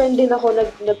 Yung may friend din ako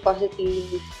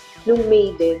nag-positive nung May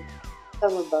din.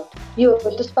 Tama ba? Yun.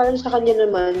 Tapos parang sa kanya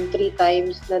naman 3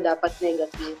 times na dapat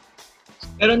negative.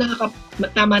 Pero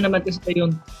tama naman kasi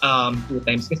yung 2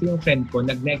 times kasi yung friend ko,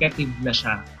 nag-negative na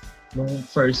siya nung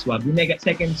first swab. Yung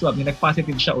second swab, yung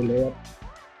nag-positive siya ulit.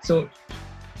 So,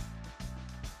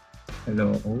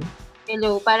 hello?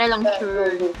 Hello, para lang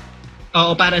sure.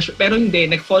 Oo, para sure. Pero hindi,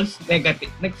 nag-false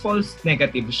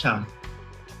negative siya.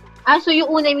 So yung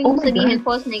una yung Oh my sabihin,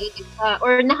 false negative siya,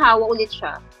 or nahawa ulit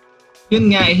siya.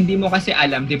 Yun nga, hindi mo kasi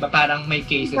alam, di ba? Parang may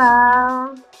cases.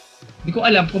 Hindi ko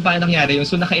alam kung paano nangyari yun.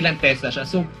 So, nakailang test na siya.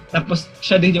 So, tapos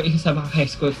siya din yung isa sa mga high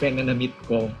school friend na na-meet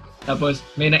ko. Tapos,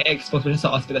 may na-expose siya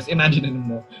sa hospital. Imagine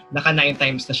mo, naka 9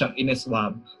 times na siyang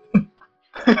in-swab.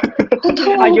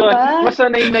 Totoo Ayun, ba?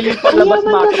 masanay na yung Ang palabas-masok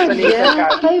yaman sa naman yan.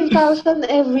 nasal 5,000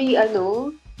 every,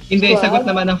 Hindi, Squad? sagot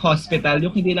naman ng hospital.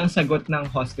 Yung hindi lang sagot ng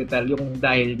hospital, yung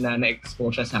dahil na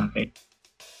na-expose siya sa akin.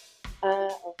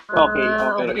 Okay.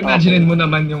 Pero imaginein mo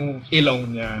naman yung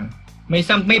ilong niya. May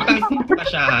pang pa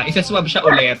siya ha. Isa-swab siya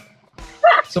ulit.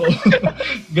 So,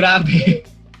 grabe.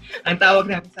 Ang tawag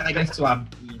namin sa kanya swab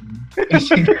team.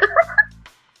 Kasi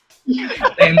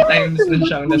 10 times na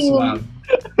siyang na-swab.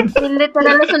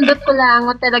 Literal na sundot ko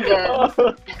langot talaga.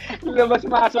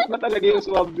 Labas-masok na talaga yung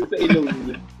swab doon sa ilong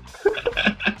niya.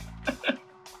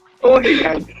 Oh my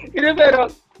God. Pero,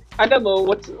 alam mo,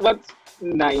 what's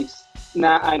nice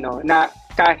na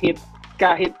kahit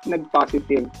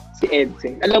nag-positive si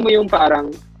Edson, alam mo yung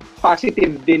parang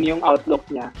positive din yung outlook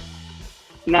niya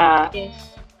na,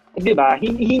 Yes. di ba,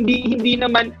 hindi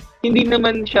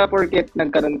naman siya porket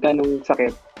nagkaroon ka nung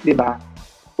sakit, di ba?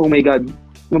 Oh my God,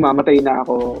 mamamatay na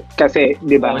ako kasi,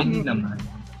 di ba? Oo, hindi naman.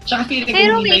 Tsaka feeling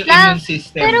Pero ko wait humina yung lang. immune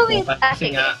system Pero ko. wait, Kasi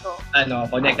nga, go.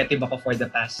 ako, negative ako for the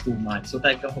past 2 months. So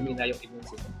talagang humina yung immune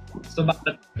system. So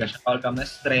bakit talaga siya? Bawal kang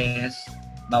ma-stress,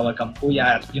 bawal kang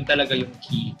puyat. Yun talaga yung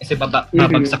key. Kasi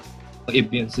babagsak yung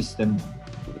immune system.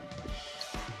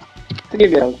 Sige,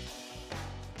 Biel.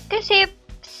 Kasi,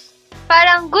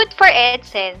 parang good for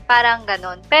Edsen, parang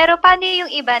ganun. Pero paano yung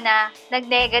iba na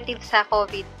nag-negative sa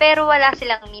COVID, pero wala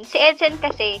silang means? Si Edsen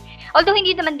kasi, although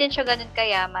hindi naman din siya ganun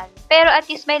kayaman, pero at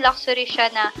least may luxury siya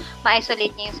na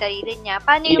ma-isolate niya yung sarili niya.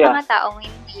 Paano yung Yeah. mga taong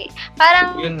hindi?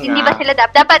 Parang, Yun hindi nga. ba sila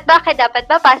dapat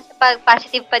ba pag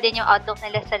positive pa din yung outlook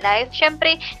nila sa life?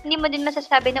 Syempre, hindi mo din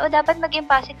masasabi na, dapat maging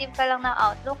positive ka lang ng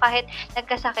outlook kahit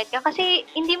nagkasakit ka. Kasi,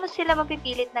 hindi mo sila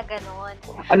mapipilit na ganun.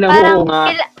 Alam Parang, mo nga,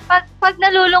 pag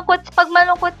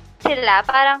malungkot sila,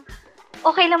 parang,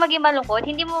 okay lang maging malungkot.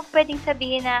 Hindi mo pwedeng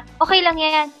sabihin na, okay lang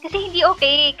yan. Kasi hindi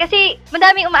okay. Kasi,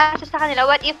 madaming umaasa sa kanila.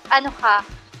 What if,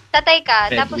 tatay ka,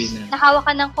 tapos Breadwinner. nahawa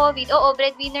ka ng COVID,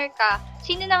 breadwinner ka.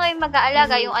 Sino na ngayon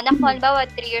mag-aalaga? Yung anak mo, halimbawa,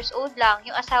 3 years old lang.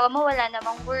 Yung asawa mo, wala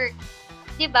namang work.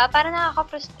 Diba? Parang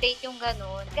nakaka-frustrate yung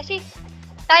ganun. Kasi,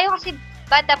 tayo kasi,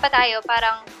 bata pa tayo,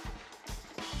 parang,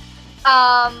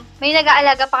 may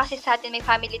nag-aalaga pa kasi sa atin, may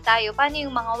family tayo. Paano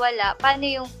yung mga wala? Paano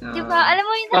yung, diba? Alam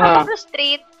mo, yung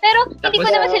nakaka-frustrate. Pero, hindi ko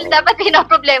Tapos, naman sila dapat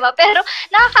pinaproblema. Pero,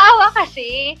 nakakaawa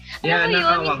kasi. Yeah, Alam mo yun,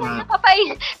 nakakaawa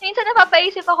nga. minsan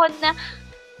napapaisip ako na,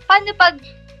 paano pag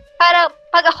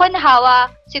ako nahawa,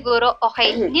 siguro,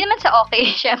 okay. Hindi naman sa okay,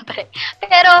 syempre.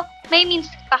 Pero, may means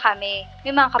pa kami.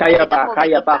 May mga kapatid ako.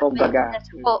 kaya pa, may kumbaga.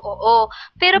 Oo.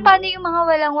 Pero paano yung mga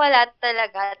walang-wala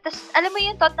talaga? Tapos, alam mo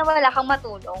yung thought na wala kang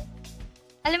matulong?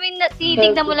 Alam mo yung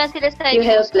tinitignan mo lang sila sa Yung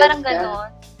news, helpless parang ka. ganon.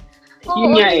 Yun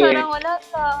nga eh. Parang wala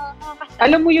ka. Nakakasama.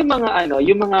 alam mo yung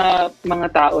mga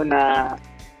tao na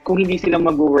kung hindi sila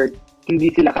mag-work, hindi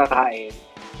sila kakain.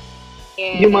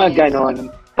 Yes. Yung mga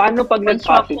ganon. Paano pag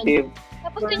nag-positive?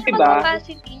 Tapos yun yung Diba?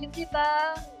 mag-positive, diba?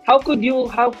 How could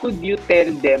you tell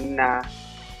them na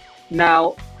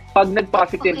pag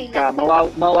nag-positive Okay ka, lang.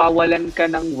 mawawalan ka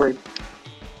ng work?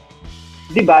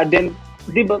 'Di ba? Then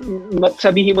 'di ba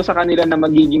sabihin mo sa kanila na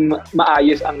magiging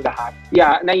maayos ang lahat.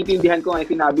 Yeah, naiintindihan ko nga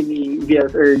yung sinabi ni Biel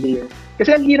earlier.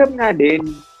 Kasi ang hirap nga din.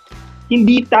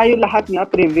 Hindi tayo lahat nga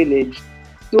privileged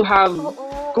to have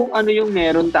Oo. kung ano yung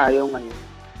meron tayo ngayon.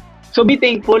 So be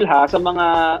thankful ha sa mga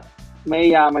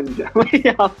mayayaman dyan.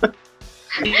 Mayayaman.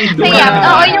 Kaya,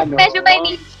 yung Ano? medyo may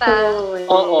needs pa.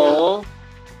 Oo.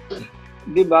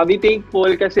 Diba? Be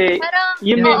thankful kasi Parang,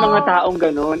 yun may oo. mga taong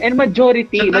ganun. And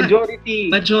majority.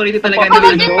 Majority talaga Huwag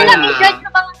Huwag nila niyo Ano nilang ba? i-judge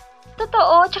yung mga,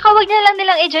 totoo, tsaka wag niya lang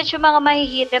nilang i-judge yung mga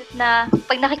mahihirap na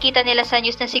pag nakikita nila sa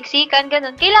news na siksikan,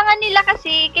 ganun. Kailangan nila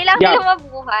Yeah. nila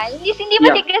mabuhay. Hindi Yeah.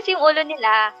 matigas yung ulo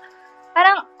nila.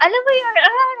 Parang, alam mo yun,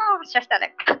 nakaka-stress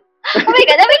talaga. Oh my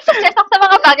God, stress ako sa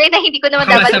mga bagay na hindi ko naman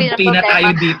Baka dapat masampi na tayo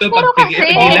dito Pero pag kasi-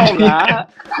 pigilan. Oo nga.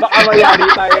 Baka mayari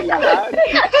tayo lahat.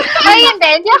 Ay,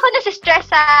 hindi ako nasistress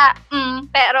sa,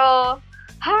 pero,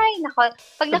 nako,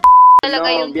 pag talaga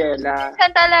No, yung, Biela.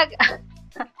 minsan talaga,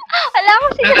 wala akong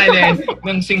Ng sinasabi. alin?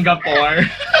 Ng Singapore.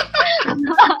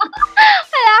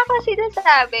 Wala akong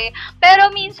sinasabi. Pero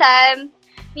minsan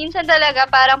talaga,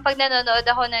 parang pag nanonood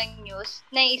ako ng news,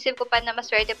 naisip ko pa na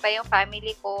maswerte pa yung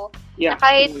family ko. Yeah. Na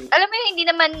kahit, alam mo yun,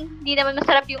 hindi naman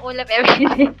masarap yung ulam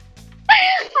everyday.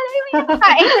 Alam mo yung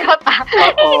kain ka pa.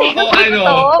 Oo.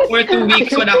 O for 2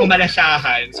 weeks wala akong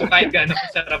malasahan. So kahit gaano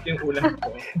kasarap yung ulam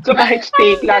ko. So kahit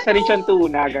steak, lasa rin siyang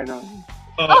tuna, gano'n.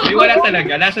 Wala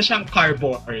talaga. Lasa siyang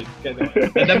cardboard. Gano'n.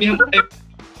 Nadamihan ko tayo.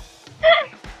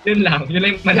 Yun lang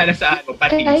yung malalasaan ko.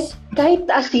 Patis. Kahit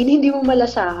asin, hindi mo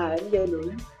malasahan.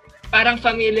 Gano'n. Parang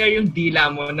familiar yung dila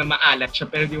mo na maalat siya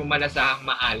pero di mo malasahang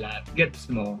maalat.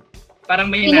 Gets mo? Parang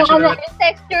may Inaala- natural... Yung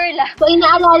texture lang. So,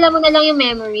 inaalala mo na lang yung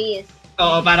memories.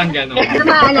 Oo, parang gano'n.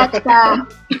 Maalat ka.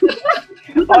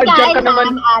 Yung pagkain na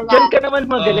maalat. Diyan ka naman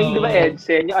magaling, Oo. di ba,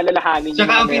 Edsen? Yung alalahanin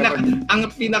Tsaka ang, yung mga memories. ang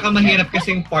pinakamahirap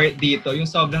kasing part dito, yung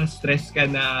sobrang stress ka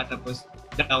na, tapos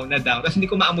down na down. Tapos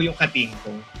hindi ko maamoy yung kating ko.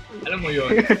 Alam mo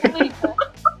yun?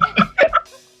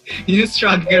 Yung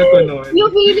struggle ko noon.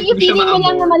 Yung feeling Hindi ko siya mo lang na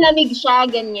maamoy. malamig siya,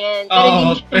 ganyan.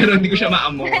 Oo, pero hindi ko siya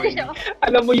maamoy.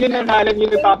 Alam mo yun ang halang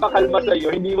yung nagpapakalma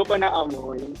sa'yo, hindi mo pa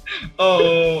naamoy.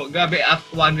 Oo, grabe,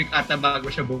 1 week ata bago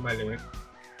siya bumalik.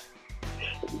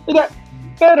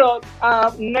 Pero,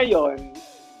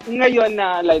 ngayon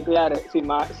na, like, kuyari, si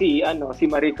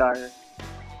Maricar,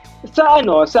 sa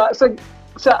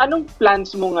anong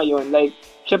plans mo ngayon? Like,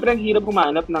 syempre, ang hirap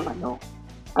humanap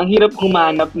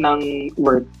ng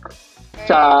work.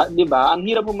 Di ba? Ang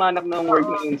hirap humanap ng work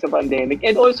ngayon sa pandemic.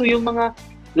 And also, yung mga,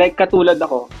 like, katulad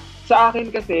ako, sa akin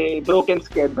kasi, broken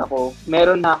schedule ako.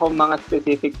 Meron na akong mga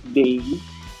specific day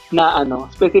na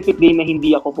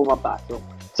hindi ako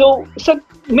pumapasok. So,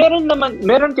 meron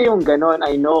kayong ganon,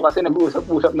 I know, kasi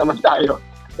nag-uusap-usap naman tayo.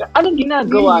 Anong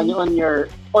ginagawa niyo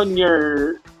on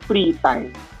your free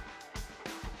time?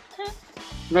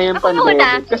 Ngayon Ako muna.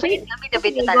 pandemic. Kasi,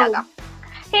 Bida-bida talaga.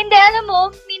 Hindi, alam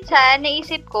mo, minsan,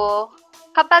 naisip ko,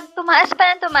 kapag tumaas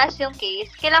yung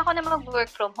case, kailangan ko na mag-work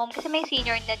from home kasi may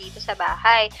senior na dito sa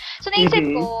bahay. So, naisip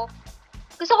ko,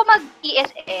 gusto ko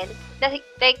mag-ESL.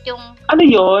 Like yung... Ano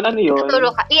yun?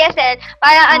 Naturo ka. ESL.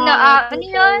 Parang ano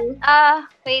yun?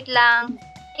 Wait lang.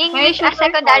 English as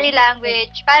secondary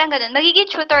language. Parang ganun. Magiging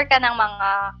tutor ka ng mga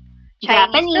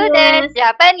Chinese students,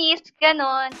 Japanese,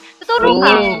 ganun. Tuturo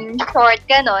ka. Short,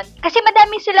 ganun. Kasi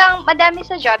madami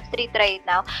sa job street right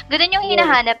now. Ganun yung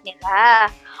hinahanap nila.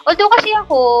 Although kasi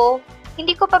ako,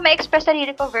 hindi ko pa ma-express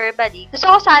sarili ko verbally. Gusto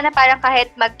ko sana parang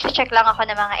kahit mag-check lang ako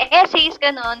ng mga essays,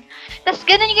 ganun. Tapos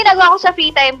ganun yung ginagawa ko sa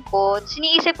free time ko.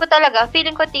 Siniisip ko talaga,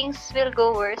 feeling ko things will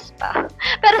go worse pa.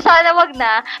 Pero sana wag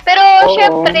na. Pero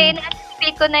syempre,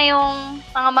 na-anticipate ko na yung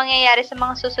mga mangyayari sa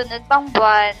mga susunod pang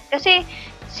buwan. Kasi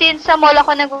since sa mall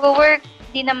ako nag-work,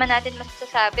 di naman natin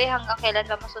masasabi hanggang kailan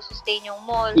ba masusustain yung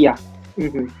mall. Yeah.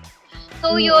 Mm-hmm.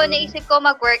 So yun, naisip ko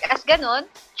mag-work as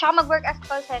ganun, tsaka mag-work as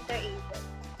call center agent.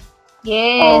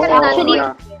 Yes, actually,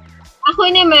 ako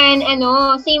naman,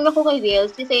 same ako kay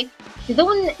Wills kasi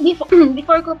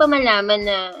before ko pa malaman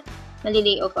na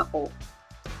malilay off ako,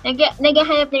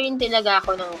 naghahanap na rin talaga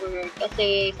ako ng work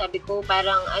kasi sabi ko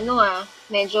parang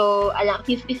medyo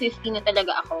 50-50 na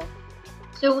talaga ako.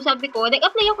 So sabi ko,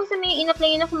 nag-apply ako sa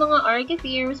in-applyin ako mga archi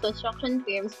firms, construction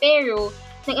firms, pero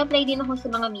nag-apply din ako sa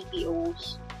mga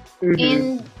BPOs. Mm-hmm.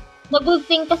 And the good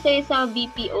thing kasi sa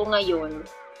BPO ngayon,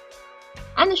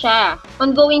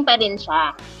 ongoing pa rin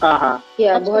siya. Aha.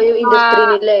 Yeah, At buhay yung industry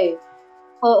nila eh.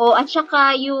 Oo, at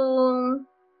saka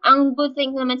ang good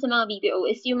thing naman sa mga BPO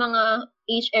is yung mga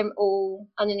HMO,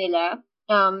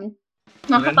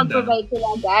 nakapag-provide sila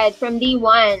agad from day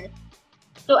one.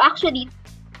 So actually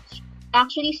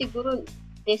siguro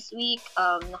this week,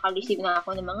 naka-receive na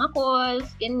ako ng mga calls,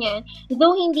 ganyan.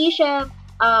 Though hindi siya,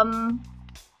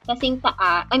 kasing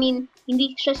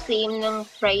hindi siya same ng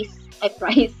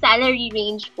salary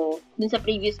range ko dun sa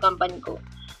previous company ko.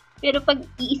 Pero pag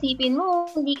iisipin mo,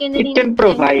 hindi ka na rin... It can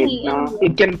provide, no?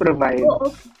 It can provide.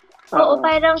 Oo,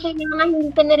 parang kailangan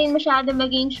hindi ka na rin masyado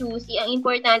maging choosy. Ang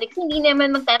importante, kasi hindi naman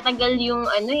magtatagal yung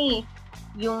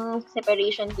yung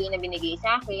separation fee na binigay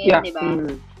sa akin, yeah. di ba?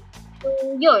 So,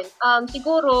 yun.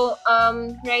 Siguro,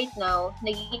 right now,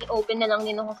 nagiging open na lang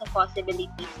din ako sa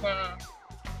possibilities na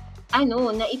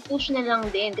na i-push na lang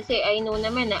din kasi I know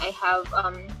naman na I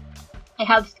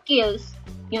have skills,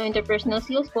 yung interpersonal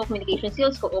skills ko, communication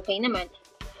skills ko, okay naman.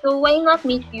 So why not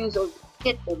make use of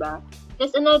it, diba?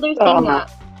 There's another thing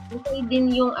okay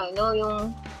din yung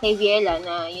yung kay Viela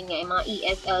na yun nga, yung mga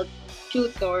ESL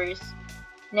tutors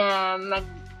na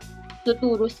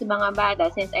magtuturo sa mga bata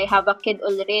since I have a kid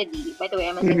already. By the way,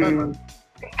 I'm a single mom.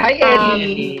 Hi,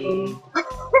 Ellie!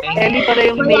 Ellie pala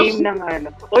yung name ng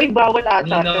Uy, bawal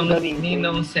ata.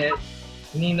 Ninong Seth.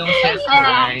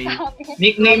 Right.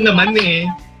 Nickname naman eh.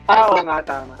 Oo nga,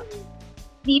 tama.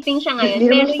 Sleeping siya ngayon. Hindi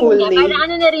Pero naman full name.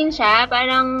 parang na rin siya,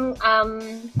 parang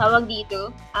tawag dito,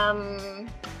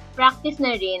 practice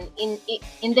na rin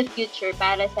in the future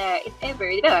para sa if ever,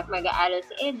 di ba, mag-aaral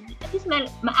si Ed. At least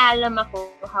maalam ako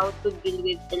how to deal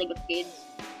with talaga kids.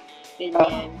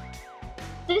 Ganyan.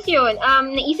 Tapos yun,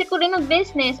 naisip ko rin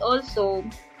mag-business also.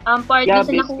 Part sa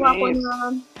nakuha ko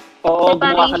na Oo,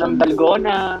 gumawa ka ng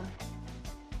dalgona.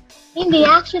 Hindi,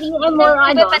 actually, I'm more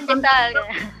Pandesal.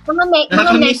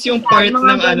 Nakakamiss yung part mga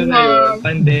ng ano na ganyan. yun,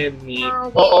 pandemic.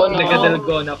 Oo, no.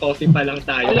 Nagdadalgona coffee pa lang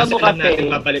tayo. Alam Kasi mo alam kasi, natin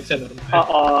babalik sa normal.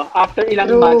 Oo. After ilang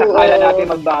True, months, akala oo. natin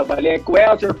magbabalik.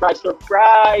 Well,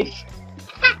 surprise!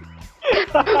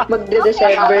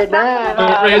 Magde-December na.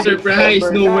 Surprise!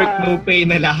 December No na. work, no pay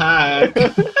na lahat.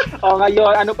 O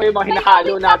ngayon, ano pa yung mga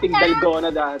hinahalo nating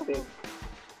dalgona dati?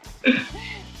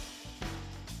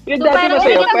 Yung So, dati parang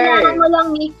masaya pa kailangan eh. mo lang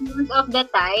make use of the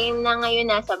time na ngayon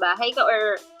nasa bahay ka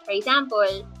or, for example,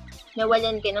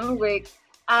 nawalan ka ng work.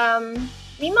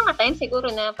 May mga times siguro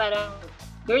na parang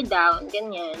you're down,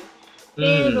 ganyan.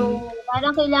 Pero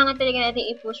parang kailangan talaga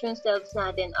natin i-push yung selves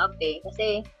natin up eh.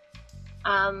 Kasi,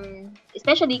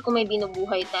 especially kung may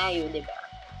binubuhay tayo, di ba?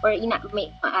 Or may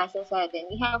maasa sa atin,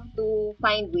 we have to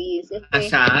find ways. Kasi,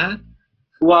 Asa?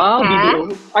 Wow, Ha? video.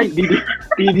 Ay,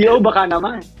 video baka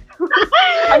naman.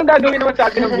 Anong gagawin naman sa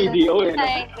atin ng video eh?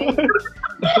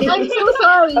 I'm so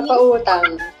sorry.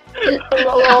 Papautang.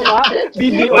 Oo nga,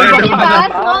 video Wala baka naman. But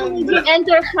naman. non-medium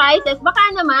enterprises, baka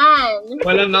naman.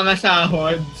 Walang mga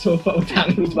sahod, so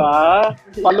pautang. Diba?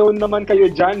 Pa-loan naman kayo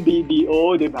dyan,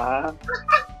 BDO, diba?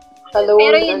 Hello,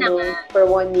 Pero yun na nga. for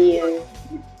 1 year.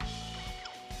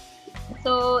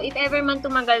 So, if ever man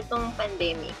tumagal tong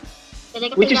pandemic,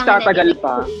 talaga Which is kailangan tatagal natin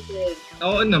pa. i-improve.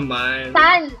 Oo naman.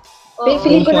 Saan? Oo.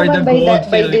 Feeling ko For naman the by, good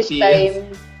by this Philippines. time,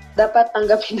 dapat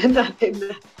tanggapin na natin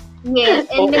na Yes,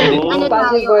 and may Oo. ano tayo,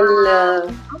 possible na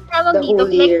ang tawag the dito,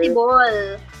 whole year. flexible.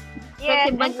 Yes,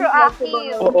 Flexible, and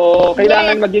proactive. Oo,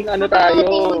 kailangan Yes. maging ano tayo.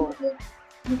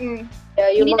 kaya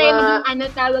yung Hindi tayo mga maging ano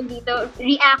tawag dito,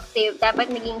 reactive. Dapat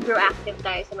maging proactive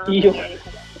tayo sa mga Iyo. nangyayari sa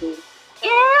mundo.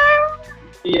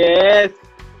 Yes.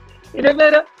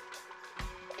 Pero,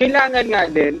 kailangan nga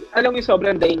din, alam mo yung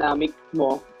sobrang dynamic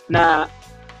mo na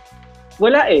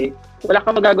wala eh. Wala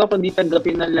kang magagawa kundi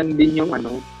tanggapin na lang din yung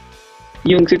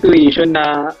yung situation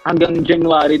na hanggang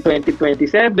January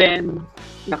 2027,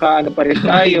 naka pa rin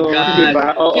tayo, Oh my God. di ba?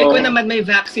 Oo. Kaya ko naman may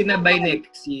vaccine na by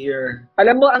next year.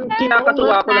 Alam mo, ang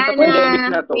kinakatuwa ko na sa pandemic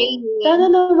na to, sana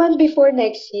naman before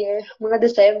next year, mga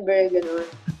December, gano'n.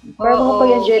 Para Oo.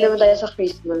 makapag-enjoy naman tayo sa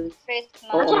Christmas. Christmas.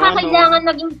 Oo. At saka kailangan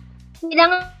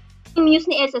i-muse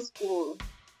ni sa school.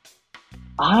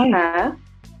 ay, Ha?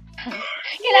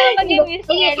 Kailangan mag-use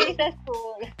ni Ellie sa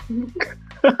school.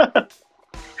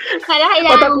 Kailangan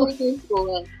mo yung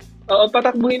school. oo,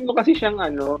 patakbuhin mo kasi siyang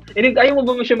ayaw mo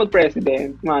ba mo siya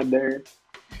mag-president, mother?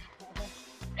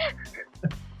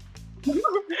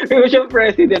 Ayaw mo siyang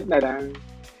president na lang.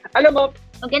 Alam mo,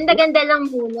 Maganda-ganda lang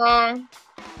muna.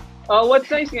 what's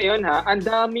nice ngayon ha, ang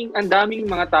daming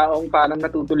mga taong parang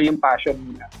natutuloy yung passion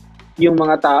nila. Yung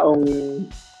mga taong,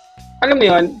 alam mo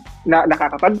yun,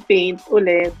 nakakapag-paint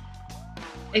ulit,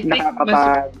 I think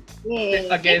mas Yes.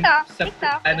 again,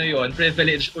 TikTok. sa yun,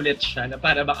 privilege ulit siya na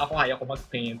para bang ako kaya ko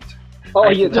mag-paint.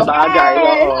 oo, yun sa bagay,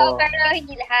 oo. Oo, pero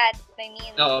hindi lahat. I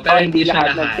mean, Oo, Pero pero hindi siya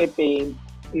lahat nagpe-paint.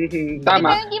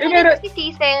 Tama. Hindi mo naman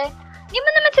masisisi. Hindi mo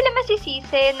naman sila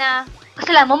masisisi na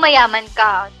kasalanan mo mayaman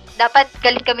ka. Dapat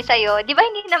galit kami sa'yo. Di ba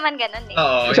hindi naman ganun eh?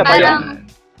 Oo, Isa pa Parang- yan.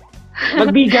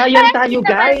 Magbigayan tayo,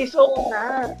 guys. Oo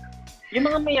nga. Yung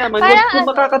mga mayaman, Parang kung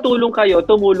makakatulong kayo,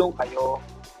 tumulong kayo.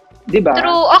 Di ba?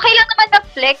 True. Okay lang naman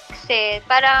na-flex eh.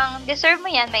 Parang deserve mo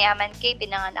yan, mayaman kay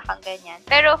pinanganak kang ganyan.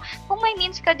 Pero kung may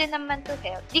means ka din naman to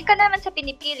help, di ka naman sa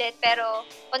pinipilit, pero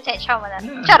konsensya mo na.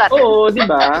 Charot. Oo, di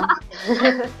ba?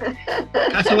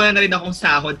 Kaso wala na rin akong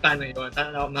sahod, paano yun? Paano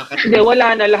ako Hindi, makatulong? wala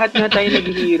na. Lahat na tayo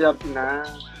naghihirap na.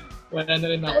 Wala na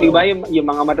rin ako. Diba? Yung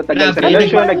mga matatagal sa Grabe.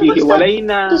 relasyon, naghihiwalay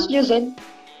na. Tapos yun, Zen,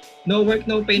 No work,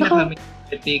 no pay na kami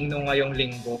meeting nung ngayong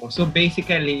linggo. So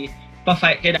basically,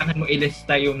 kailangan mo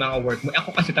ilista yung mga work mo.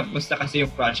 Ako kasi tapos na kasi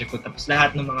yung project ko. Tapos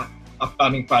lahat ng mga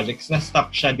upcoming projects, na-stop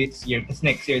siya this year. Tapos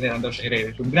next year na lang daw siya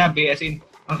i-resume. Grabe, as in,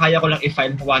 ang kaya ko lang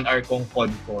i-file 1 hour kong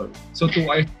code call. So 2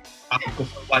 hours ko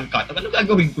for 1 cut. Ano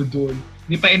gagawin ko dun?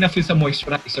 Hindi pa enough yung sa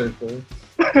moisturizer ko.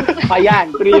 Ayan,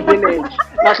 privilege.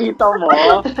 Nakita mo?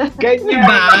 Ganyan.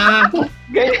 Diba?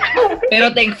 Ganyan. Pero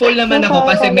thankful naman ako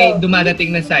kasi may dumadating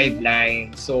na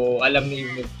sideline. So, alam ni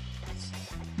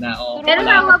na Pero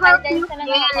wala. how about Dahil you? sa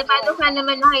Kaya, paano ka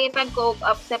naman nakikipag-cope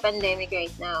up sa pandemic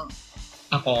right now?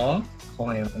 Ako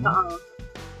ngayon. Oo.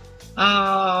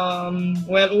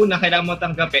 Well, una, kailangan mo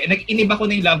tanggapin. Nag-inib ako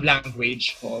ng love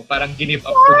language ko. Parang give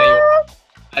up ko na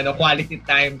yung quality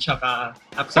time tsaka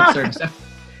acts of service.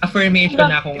 Affirmation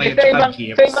na ako ngayon tsaka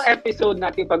gifts. Sa ibang episode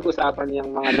natin pag-usapan yung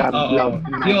mga love.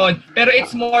 Yun. Pero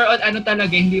it's more on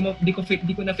talaga, hindi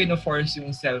ko na fino-force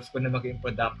yung self ko na maging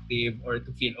productive or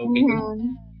to feel okay.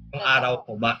 Yung araw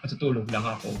ko, matutulog lang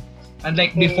ako.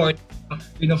 Unlike before,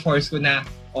 fino-force ko na,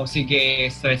 sige,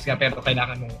 stress ka, pero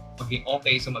kailangan mo maging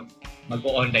okay, so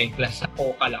mag-online class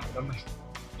ako, kala ko naman.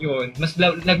 Yun, mas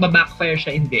nagba-backfire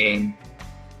siya in the end.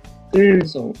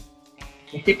 So,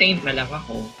 entertained na lang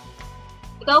ako.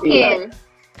 Ikaw, Kel.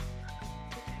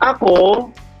 Ako,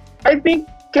 I think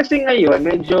kasi ngayon,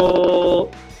 medyo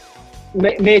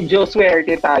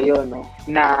swerte tayo, no?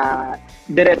 Na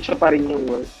diretso pa rin yung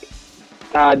work.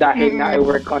 Dahil na I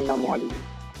work on the mall.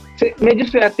 So, medyo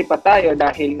swerte pa tayo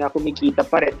dahil nga kumikita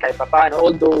pa rin kahit pa paano.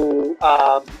 Although,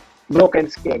 broken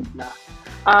skeg na.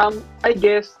 I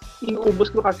guess,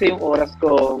 inuubos ko kasi yung oras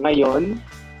ko ngayon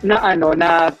na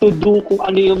to do kung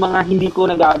ano yung mga hindi ko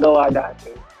nagagawa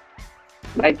dati.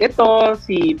 Like ito,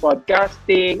 si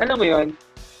podcasting, alam mo yun,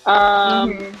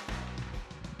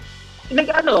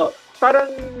 parang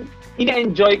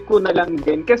ina-enjoy ko na lang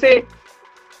din kasi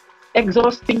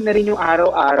exhausting na rin yung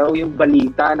araw-araw, yung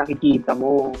balita, nakikita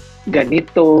mo,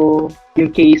 ganito,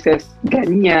 yung cases,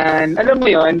 ganyan. Alam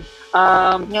mo yun,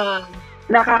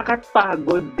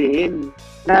 nakakapagod din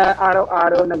na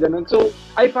araw-araw na ganun. So,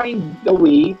 I find the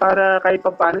way para kahit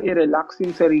pa paano i-relax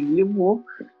yung sarili mo,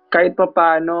 kahit pa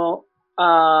paano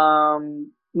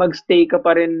magstay ka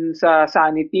pa rin sa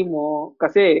sanity mo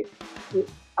kasi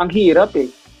ang hirap eh.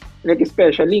 Like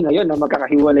especially ngayon na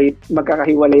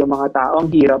magkakahiwalay yung mga tao, ang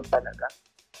hirap talaga.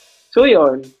 So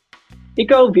yun.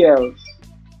 Ikaw, Viels.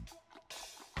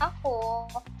 Ako,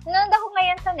 nanonood ako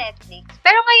ngayon sa Netflix.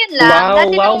 Pero ngayon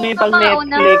lang. Wow, may pang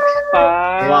Netflix pa.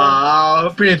 Wow,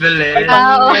 privilege.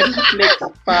 Netflix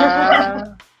pa.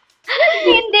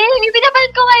 Hindi,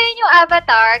 pinapanood ko ngayon yung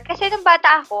Avatar kasi nung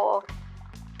bata ako,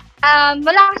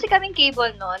 wala kasi kaming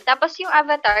cable noon. Tapos yung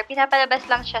Avatar, pinapalabas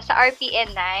lang siya sa RPN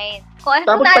 9. Kung ano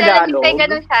Tapos naalala niyo Tagalog? kay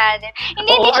ganun channel.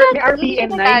 Hindi Oo, siya RPN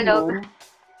 9, Tagalog. no?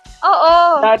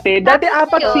 Oo. Dati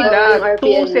apat yun. sila. Yung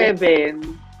RPN. 2,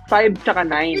 7, 5, tsaka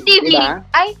 9. QTV. Diba?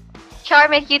 Ay, Char,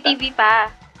 may QTV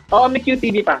pa. Oo, may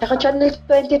QTV pa. Saka Channel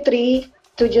 23,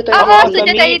 Studio 23. Oo, Oo,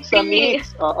 Studio sa 23.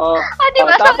 mix. Oo.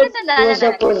 Diba? Tapos,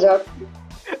 What's up?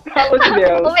 tapos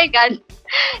Viels. Oh my God.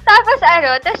 Tapos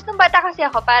tapos nung bata kasi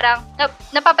ako, parang,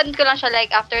 napapanood ko lang siya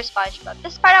like after SpongeBob.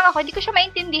 Tapos parang ako, hindi ko siya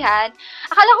maintindihan.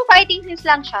 Akala ko fighting scenes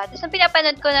lang siya. Tapos nung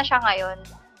pinapanood ko na siya ngayon,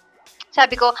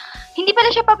 sabi ko, hindi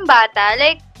pala siya pambata.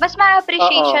 Like, mas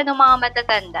ma-appreciate siya ng mga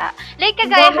matatanda. Like,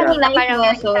 kagaya kanina parang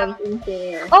may isang...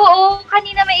 Oo,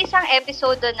 kanina may isang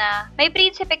episode na, may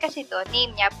prinsipe kasi to,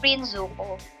 name niya, Prince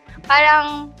Zuko.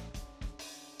 Parang,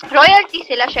 royalty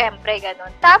sila, syempre,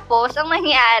 ganun. Tapos, ang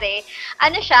nangyari,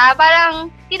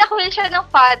 parang tinakul siya ng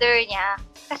father niya.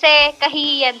 Kasi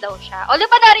kahihiyan daw siya. O,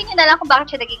 panoorin niyo na lang kung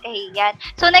bakit siya naging kahihiyan.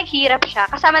 So, naghirap siya.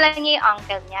 Kasama lang niya yung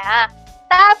uncle niya.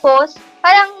 Tapos,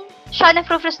 parang siya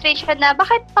nag-frustrate siya na,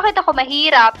 bakit ako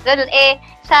mahirap? Ganun.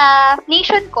 Sa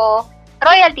nation ko,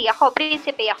 royalty ako,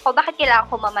 prinsipe ako, bakit kailangan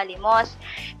ko mamalimos?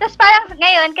 Tapos parang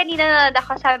ngayon, kanina nanonood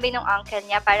ako, sabi ng uncle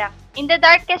niya, parang, in the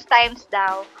darkest times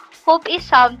daw, hope is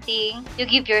something you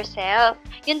give yourself.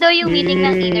 Yun daw yung meaning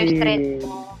ng inner strength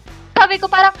mo. Sabi ko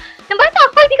parang, nung bata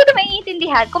ako, hindi ko ito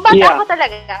maiintindihan. Kung bata ako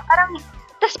talaga, parang,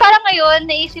 tas parang ngayon,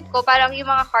 naisip ko, parang yung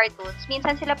mga cartoons,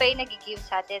 minsan sila pa yung nag-give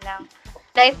sa atin ng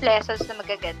life lessons na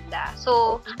magaganda.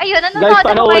 So, ayun, Guys,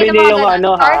 panoorin niyo yung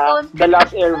cartoons. The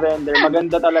Last Airbender.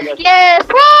 Maganda talaga siya. Yes!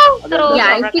 Wow! Maganda. True.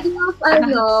 Yeah,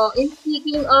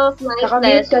 speaking of life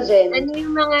Nakamute ka, lessons, Jen. ano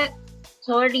yung mga,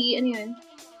 sorry, ano yun?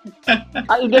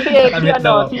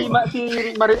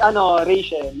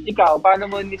 Rachel, ikaw, paano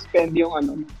mo ni-spend yung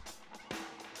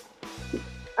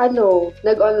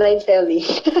nag-online selling.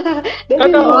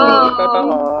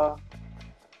 Totoo.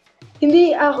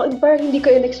 Parang hindi ko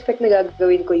in-expect na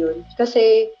gagawin ko yun.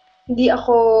 Kasi, hindi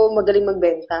ako magaling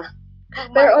magbenta.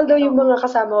 Pero although yung mga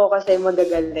kasama ko kasi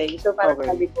magagaling. So, parang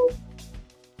sabi ko,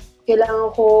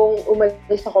 kailangan kong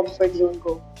umalis sa comfort zone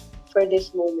ko for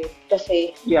this moment.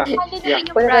 Kasi, wala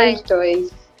tayong choice.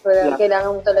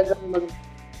 Kailangan mo talaga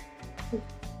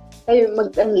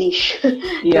mag-unleash.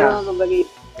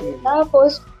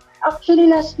 Tapos, actually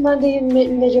last Monday,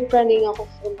 medyo planning ako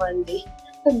for Monday.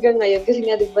 Hanggang ngayon, kasi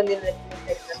nga diba nila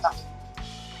nag-attack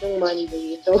ng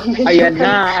Monday. So, ayan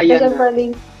na.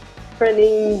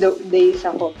 Planning days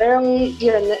ako. Pero,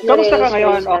 yun, kamusta ka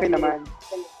ngayon? Okay naman.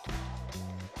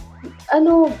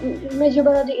 Medyo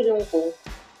ba natin ilong ko?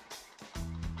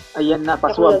 Ayan na,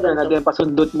 paswab ka na din.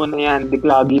 Pasundot mo na yan.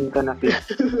 Declogging ka na.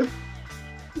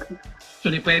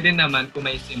 Actually, pwede naman kung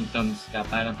may symptoms ka,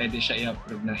 parang pwede siya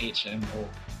i-approve ng HMO.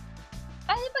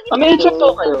 May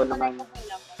HMO kayo naman.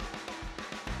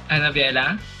 Ano,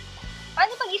 Biela?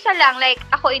 Ano pag isa lang? Like,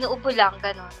 ako inuubo lang,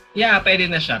 gano'n. Yeah, pwede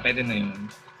na siya. Pwede na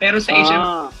yun. Pero sa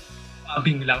HMO,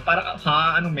 swabbing lang. Parang,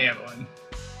 anong meron?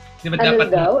 Di ba dapat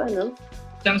daw?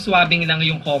 Isang swabbing lang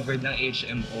yung covered ng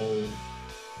HMO.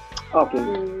 Okay.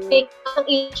 Take ang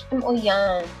HMO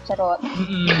yan. Charot.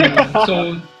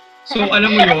 So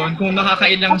alam mo yon, kung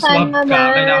nakakailang swab ka,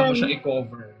 kailangan mo siya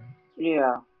i-cover.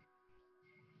 Yeah.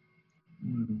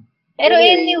 Pero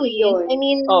Anyway, anyway, yun. I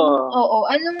mean, Oo.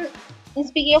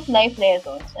 speaking of life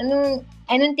lessons, anong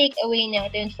take away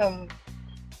natin from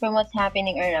what's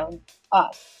happening around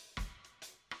us?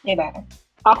 Diba?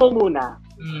 Ako muna.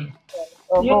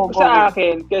 Yung Go. sa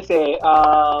akin, kasi,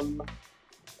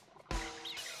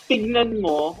 tignan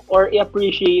mo or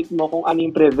i-appreciate mo kung ano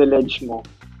yung privilege mo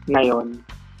ngayon.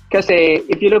 Kasi,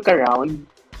 if you look around,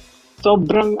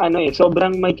 sobrang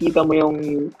makikita mo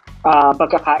yung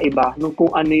pagkakaiba nung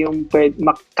kung ano yung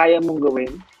kaya mong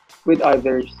gawin with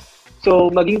others.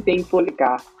 So, maging thankful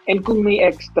ka. And kung may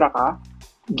extra ka,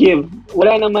 give.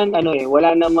 Wala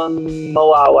namang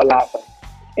mawawala.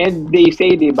 And they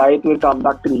say, diba, it will come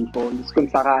back threefold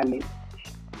kung sakali.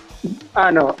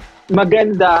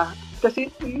 Maganda.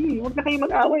 Kasi, huwag na kayo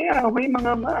mag-away-away,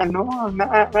 mga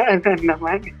naaanan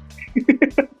naman.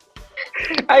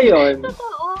 Ayun.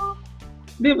 Totoo.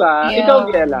 Diba? Yeah. Ikaw,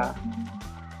 Bella.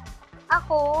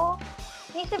 Ako,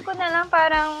 nisip ko na lang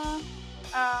parang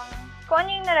kung ano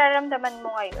yung nararamdaman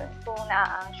mo ngayon. Kung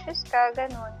na-anxious ka,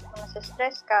 ganun. Kung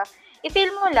nasa-stress ka.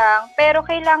 I-feel mo lang, pero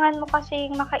kailangan mo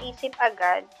kasing makaisip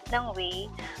agad ng way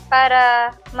para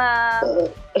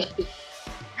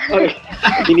Okay.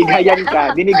 Dinigayan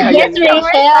ka. Yes,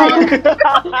 Rachel!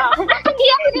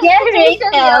 Yes,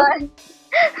 Rachel!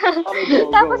 Okay, go.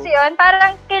 Tapos yun,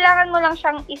 parang kailangan mo lang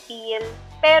siyang i-feel,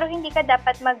 pero hindi ka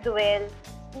dapat mag-dwell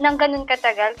ng ganun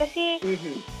katagal kasi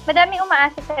madaming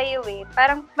umaasa sa iyo eh.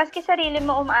 Parang maski sarili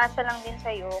mo umaasa lang din sa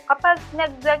iyo. Kapag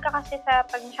nag-dwell ka kasi sa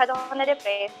pag masyado ka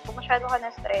na-depress, kung masyado ka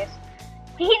na-stress,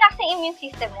 hihinak sa immune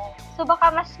system mo. So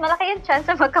baka mas malaki yung chance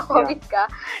na magka-COVID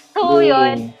ka. So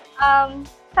yun,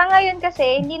 sa ngayon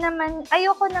kasi,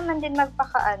 ayoko naman din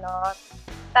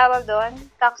tawag doon,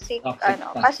 toxic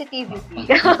positivity.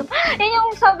 Yun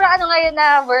yung sobrang ngayon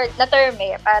na word, na term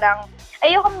eh. Parang,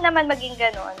 ayoko naman maging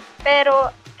ganun.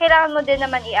 Pero, kailangan mo din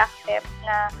naman i-accept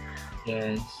na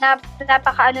nasa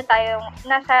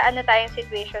tayong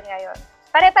situation ngayon.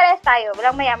 Pare-pares tayo,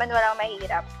 walang mayaman, walang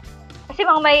mahirap. Kasi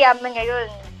mga mayaman ngayon,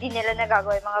 di nila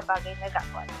nagagawa yung mga bagay na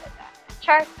gagawa nila.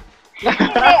 Char.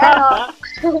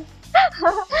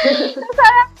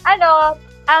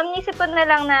 Nisip ko na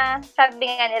lang na, sabi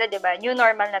nga nila, diba, new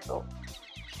normal na to.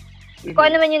 Kung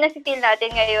ano man yung nasi-feel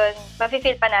natin ngayon,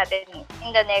 mafe-feel pa natin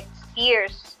in the next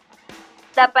years.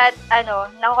 Dapat,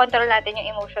 nakokontrol natin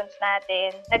yung emotions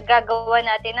natin. Naggagawa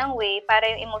natin ng way para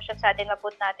yung emotions natin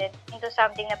maput natin into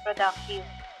something na productive.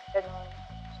 Ganun.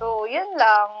 So, yun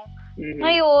lang.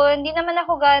 Ngayon, di naman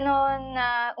ako ganon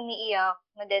na umiiyak,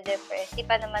 nade-depress. Di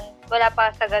pa naman, wala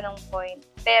pa sa ganong point.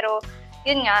 Pero,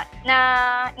 yun nga,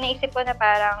 naisip ko na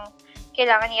parang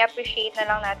kailangan i-appreciate na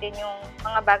lang natin yung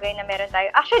mga bagay na meron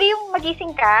tayo. Actually, yung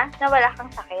magising ka na wala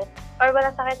kang sakit or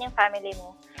walang sakit yung family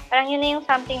mo. Parang yun na yung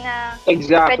something na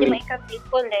pwede mo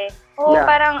ika-grateful eh.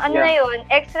 Parang na yun,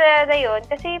 extra na yun.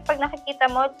 Kasi pag nakikita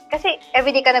mo, kasi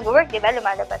everyday ka nag-work, di ba?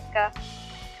 Lumalabas ka.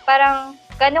 Parang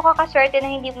gano'n ka kaswerte na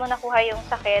hindi mo nakuha yung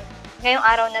sakit ngayong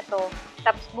araw na to.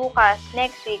 Tapos bukas,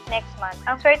 next week, next month.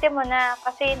 Ang swerte mo na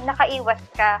kasi nakaiwas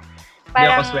ka.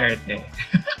 Parang, hindi ako swerte.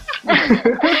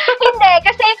 Hindi,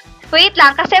 kasi, wait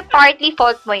lang, kasi partly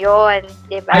fault mo yun,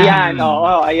 di ba? Ayan,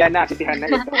 ayan na, sisihan na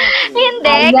ito.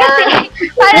 Hindi, kasi,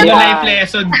 parang, yun yung life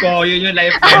lesson ko, yun yung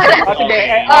life lesson ko.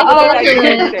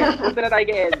 Sige, punta na tayo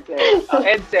kay Edse.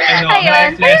 Edse. Ayun, Ang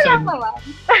life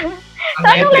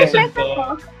lesson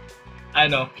ko,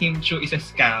 Kim Chiu is a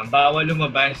scam. Bawal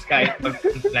lumabas kahit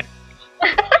mag-fly.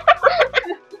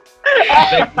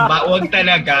 Like, wag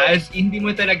talaga, as hindi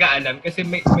mo talaga alam kasi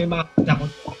may mga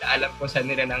takot na alam ko saan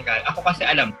nila nanggaling. Ako kasi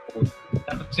alam ko.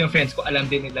 Tapos yung friends ko alam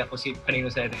din nila kung kanino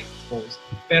sila na-expose.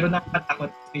 Pero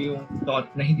nakakatakot yung thought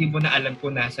na hindi mo na alam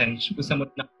kung nasan, kung saan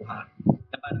mo nakuha.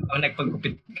 Na parang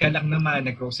nagpagupit ka lang naman,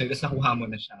 nag-grocery, tapos nakuha mo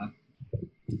na siya.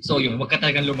 So yun, wag ka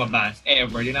talagang lumabas.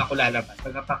 Ever, di na ako lalabas.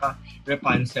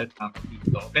 Magkaka-Rapunzel ako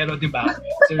dito. Pero di ba,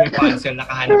 si Rapunzel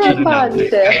nakahanap siya ng love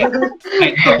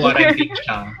kahit naka-quarantine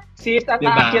siya. Sis, ang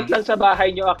aakyat lang sa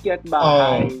bahay nyo, akyat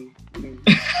bahay.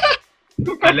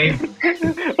 Alay.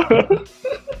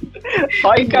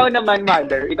 Ikaw naman,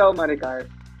 Mother. Ikaw, Maricar.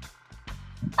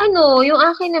 Yung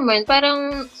akin naman,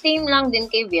 parang same lang din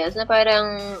kay Bias, na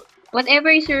parang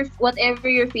whatever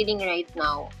you're feeling right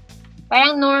now,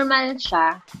 parang normal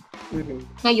siya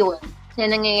ngayon na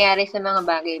nangyayari sa mga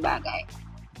bagay-bagay.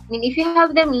 I mean, if you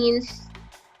have the means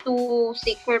to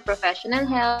seek for professional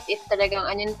help, if talagang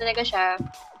talaga siya,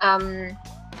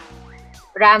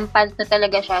 rampant na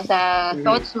talaga siya sa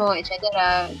thoughts mo, etc.,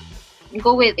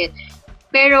 go with it.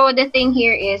 Pero the thing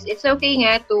here is, it's okay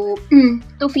nga to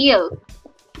to feel.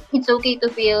 It's okay to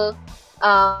feel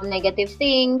negative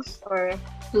things or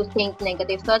to think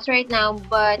negative thoughts right now,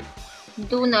 but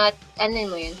do not,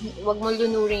 wag mo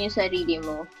lunurin yung sarili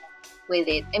mo with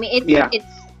it. I mean, it's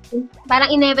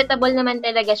parang inevitable naman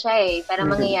talaga siya eh. Parang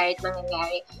mangyayari at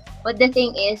mangyayari. But the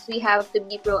thing is, we have to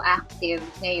be proactive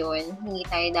ngayon. Hindi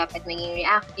tayo dapat maging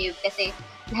reactive kasi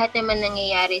lahat naman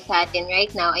nangyayari sa atin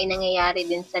right now ay nangyayari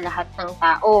din sa lahat ng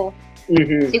tao.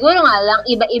 Siguro nga lang,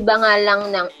 iba-iba nga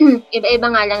lang ng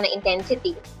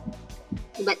intensity.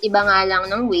 Iba't iba nga lang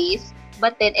ng ways,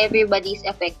 but then everybody's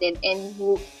affected and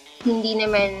hindi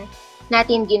naman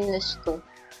natin ginusto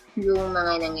yung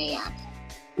mga nangyayari.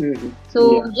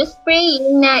 So, just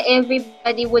praying na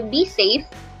everybody would be safe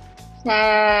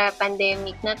sa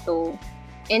pandemic na to.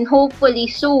 And hopefully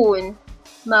soon,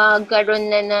 magkaroon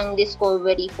na ng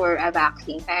discovery for a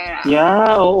vaccine. Para,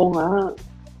 oo nga.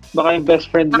 Baka yung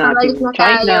best friend natin,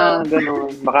 China,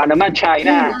 gano'n. Baka naman,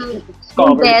 China.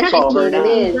 Discover na.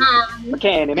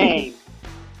 Candyman.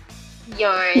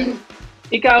 Yarn.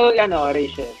 Ikaw,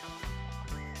 Rachel?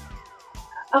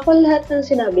 Ako lahat ng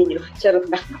sinabi niyo. Charot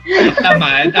na.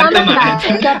 Tamad. Wala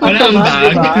ang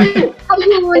bag.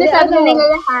 Ayun, nasabi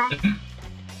nila lahat.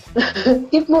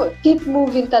 Keep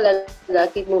moving talaga.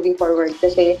 Keep moving forward.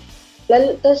 Kasi,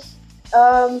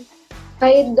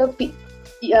 find the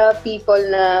people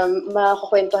na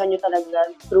makakukwentuhan nyo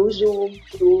talaga through Zoom,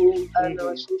 through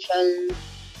social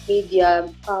media,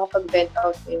 makakapag-vent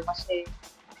out kayo. Kasi,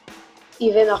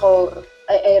 even ako,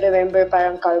 I remember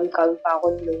parang calm pa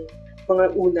ako nung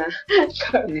mga una.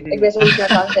 Nag-message na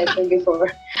sa session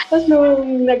before. Tapos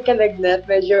nung nagkalagnat,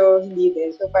 medyo hindi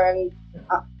din. So parang,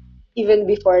 even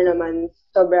before naman,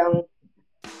 sobrang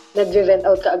nag-vent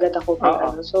out kaagad ako.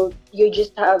 So you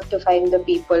just have to find the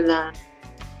people na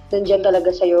nandyan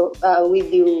talaga sa'yo,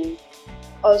 with you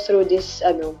all through this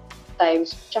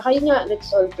times. Tsaka yun nga,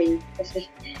 let's all pray. Kasi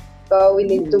we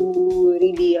need to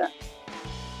really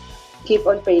keep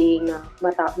on praying na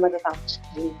matatapos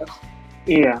dito.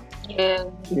 Yeah.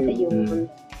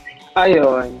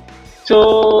 Ayun.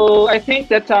 So, I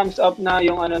think that sums up na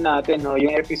yung natin, no?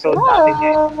 Yung episode natin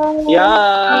eh.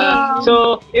 Yeah.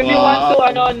 So, if you want to,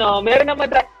 meron naman,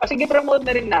 sige, promote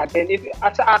na rin natin.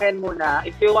 Sa akin muna,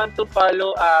 if you want to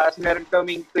follow us, meron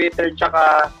kaming Twitter,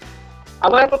 tsaka,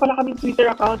 wala pa pala kaming Twitter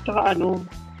account, tsaka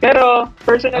Pero,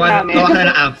 personal namin. Gawa ka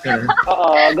na after.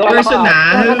 Oo, gawa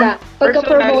personal?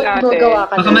 Pagka-promote mo, gawa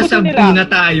ka na. Baka masabi na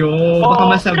tayo. Baka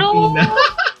masabi na.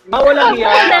 Mawalang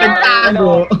yan.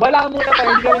 Wala muna pa,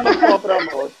 hindi kami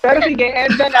magpo-promote. Pero sige,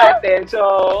 end na natin. So,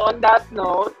 on that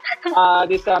note,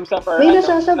 this sums up our... May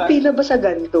nasasabi na ba sa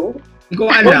ganito? Hindi ko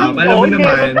alam. Alam mo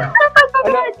naman. We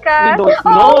don't know.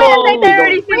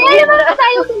 Wala naman pa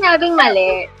tayong sinabing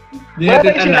mali. Hindi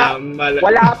natin alam.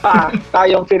 Wala pa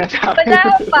tayong sinasabi.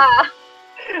 Wala pa.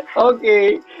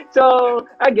 Okay. So,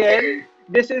 again,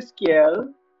 this is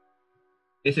Kiel.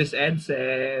 This is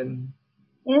Edson.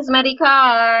 This is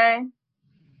Maricar.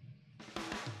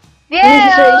 This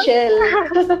is Rachel.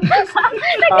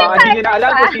 Hindi nyo na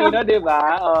alam kung sino, di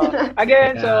ba?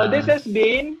 Again, so this has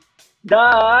been the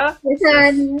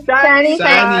Sunny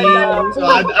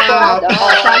Squad Up.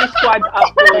 Sunny Squad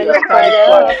Up. Bye-bye.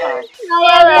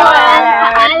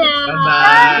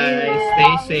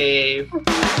 Stay safe.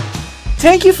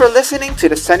 Thank you for listening to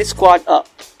the Sunny Squad Up.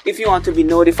 If you want to be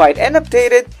notified and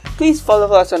updated, please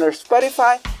follow us on our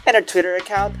Spotify and our Twitter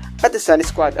account at the Sunny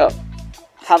Squad Up.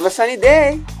 Have a sunny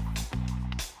day!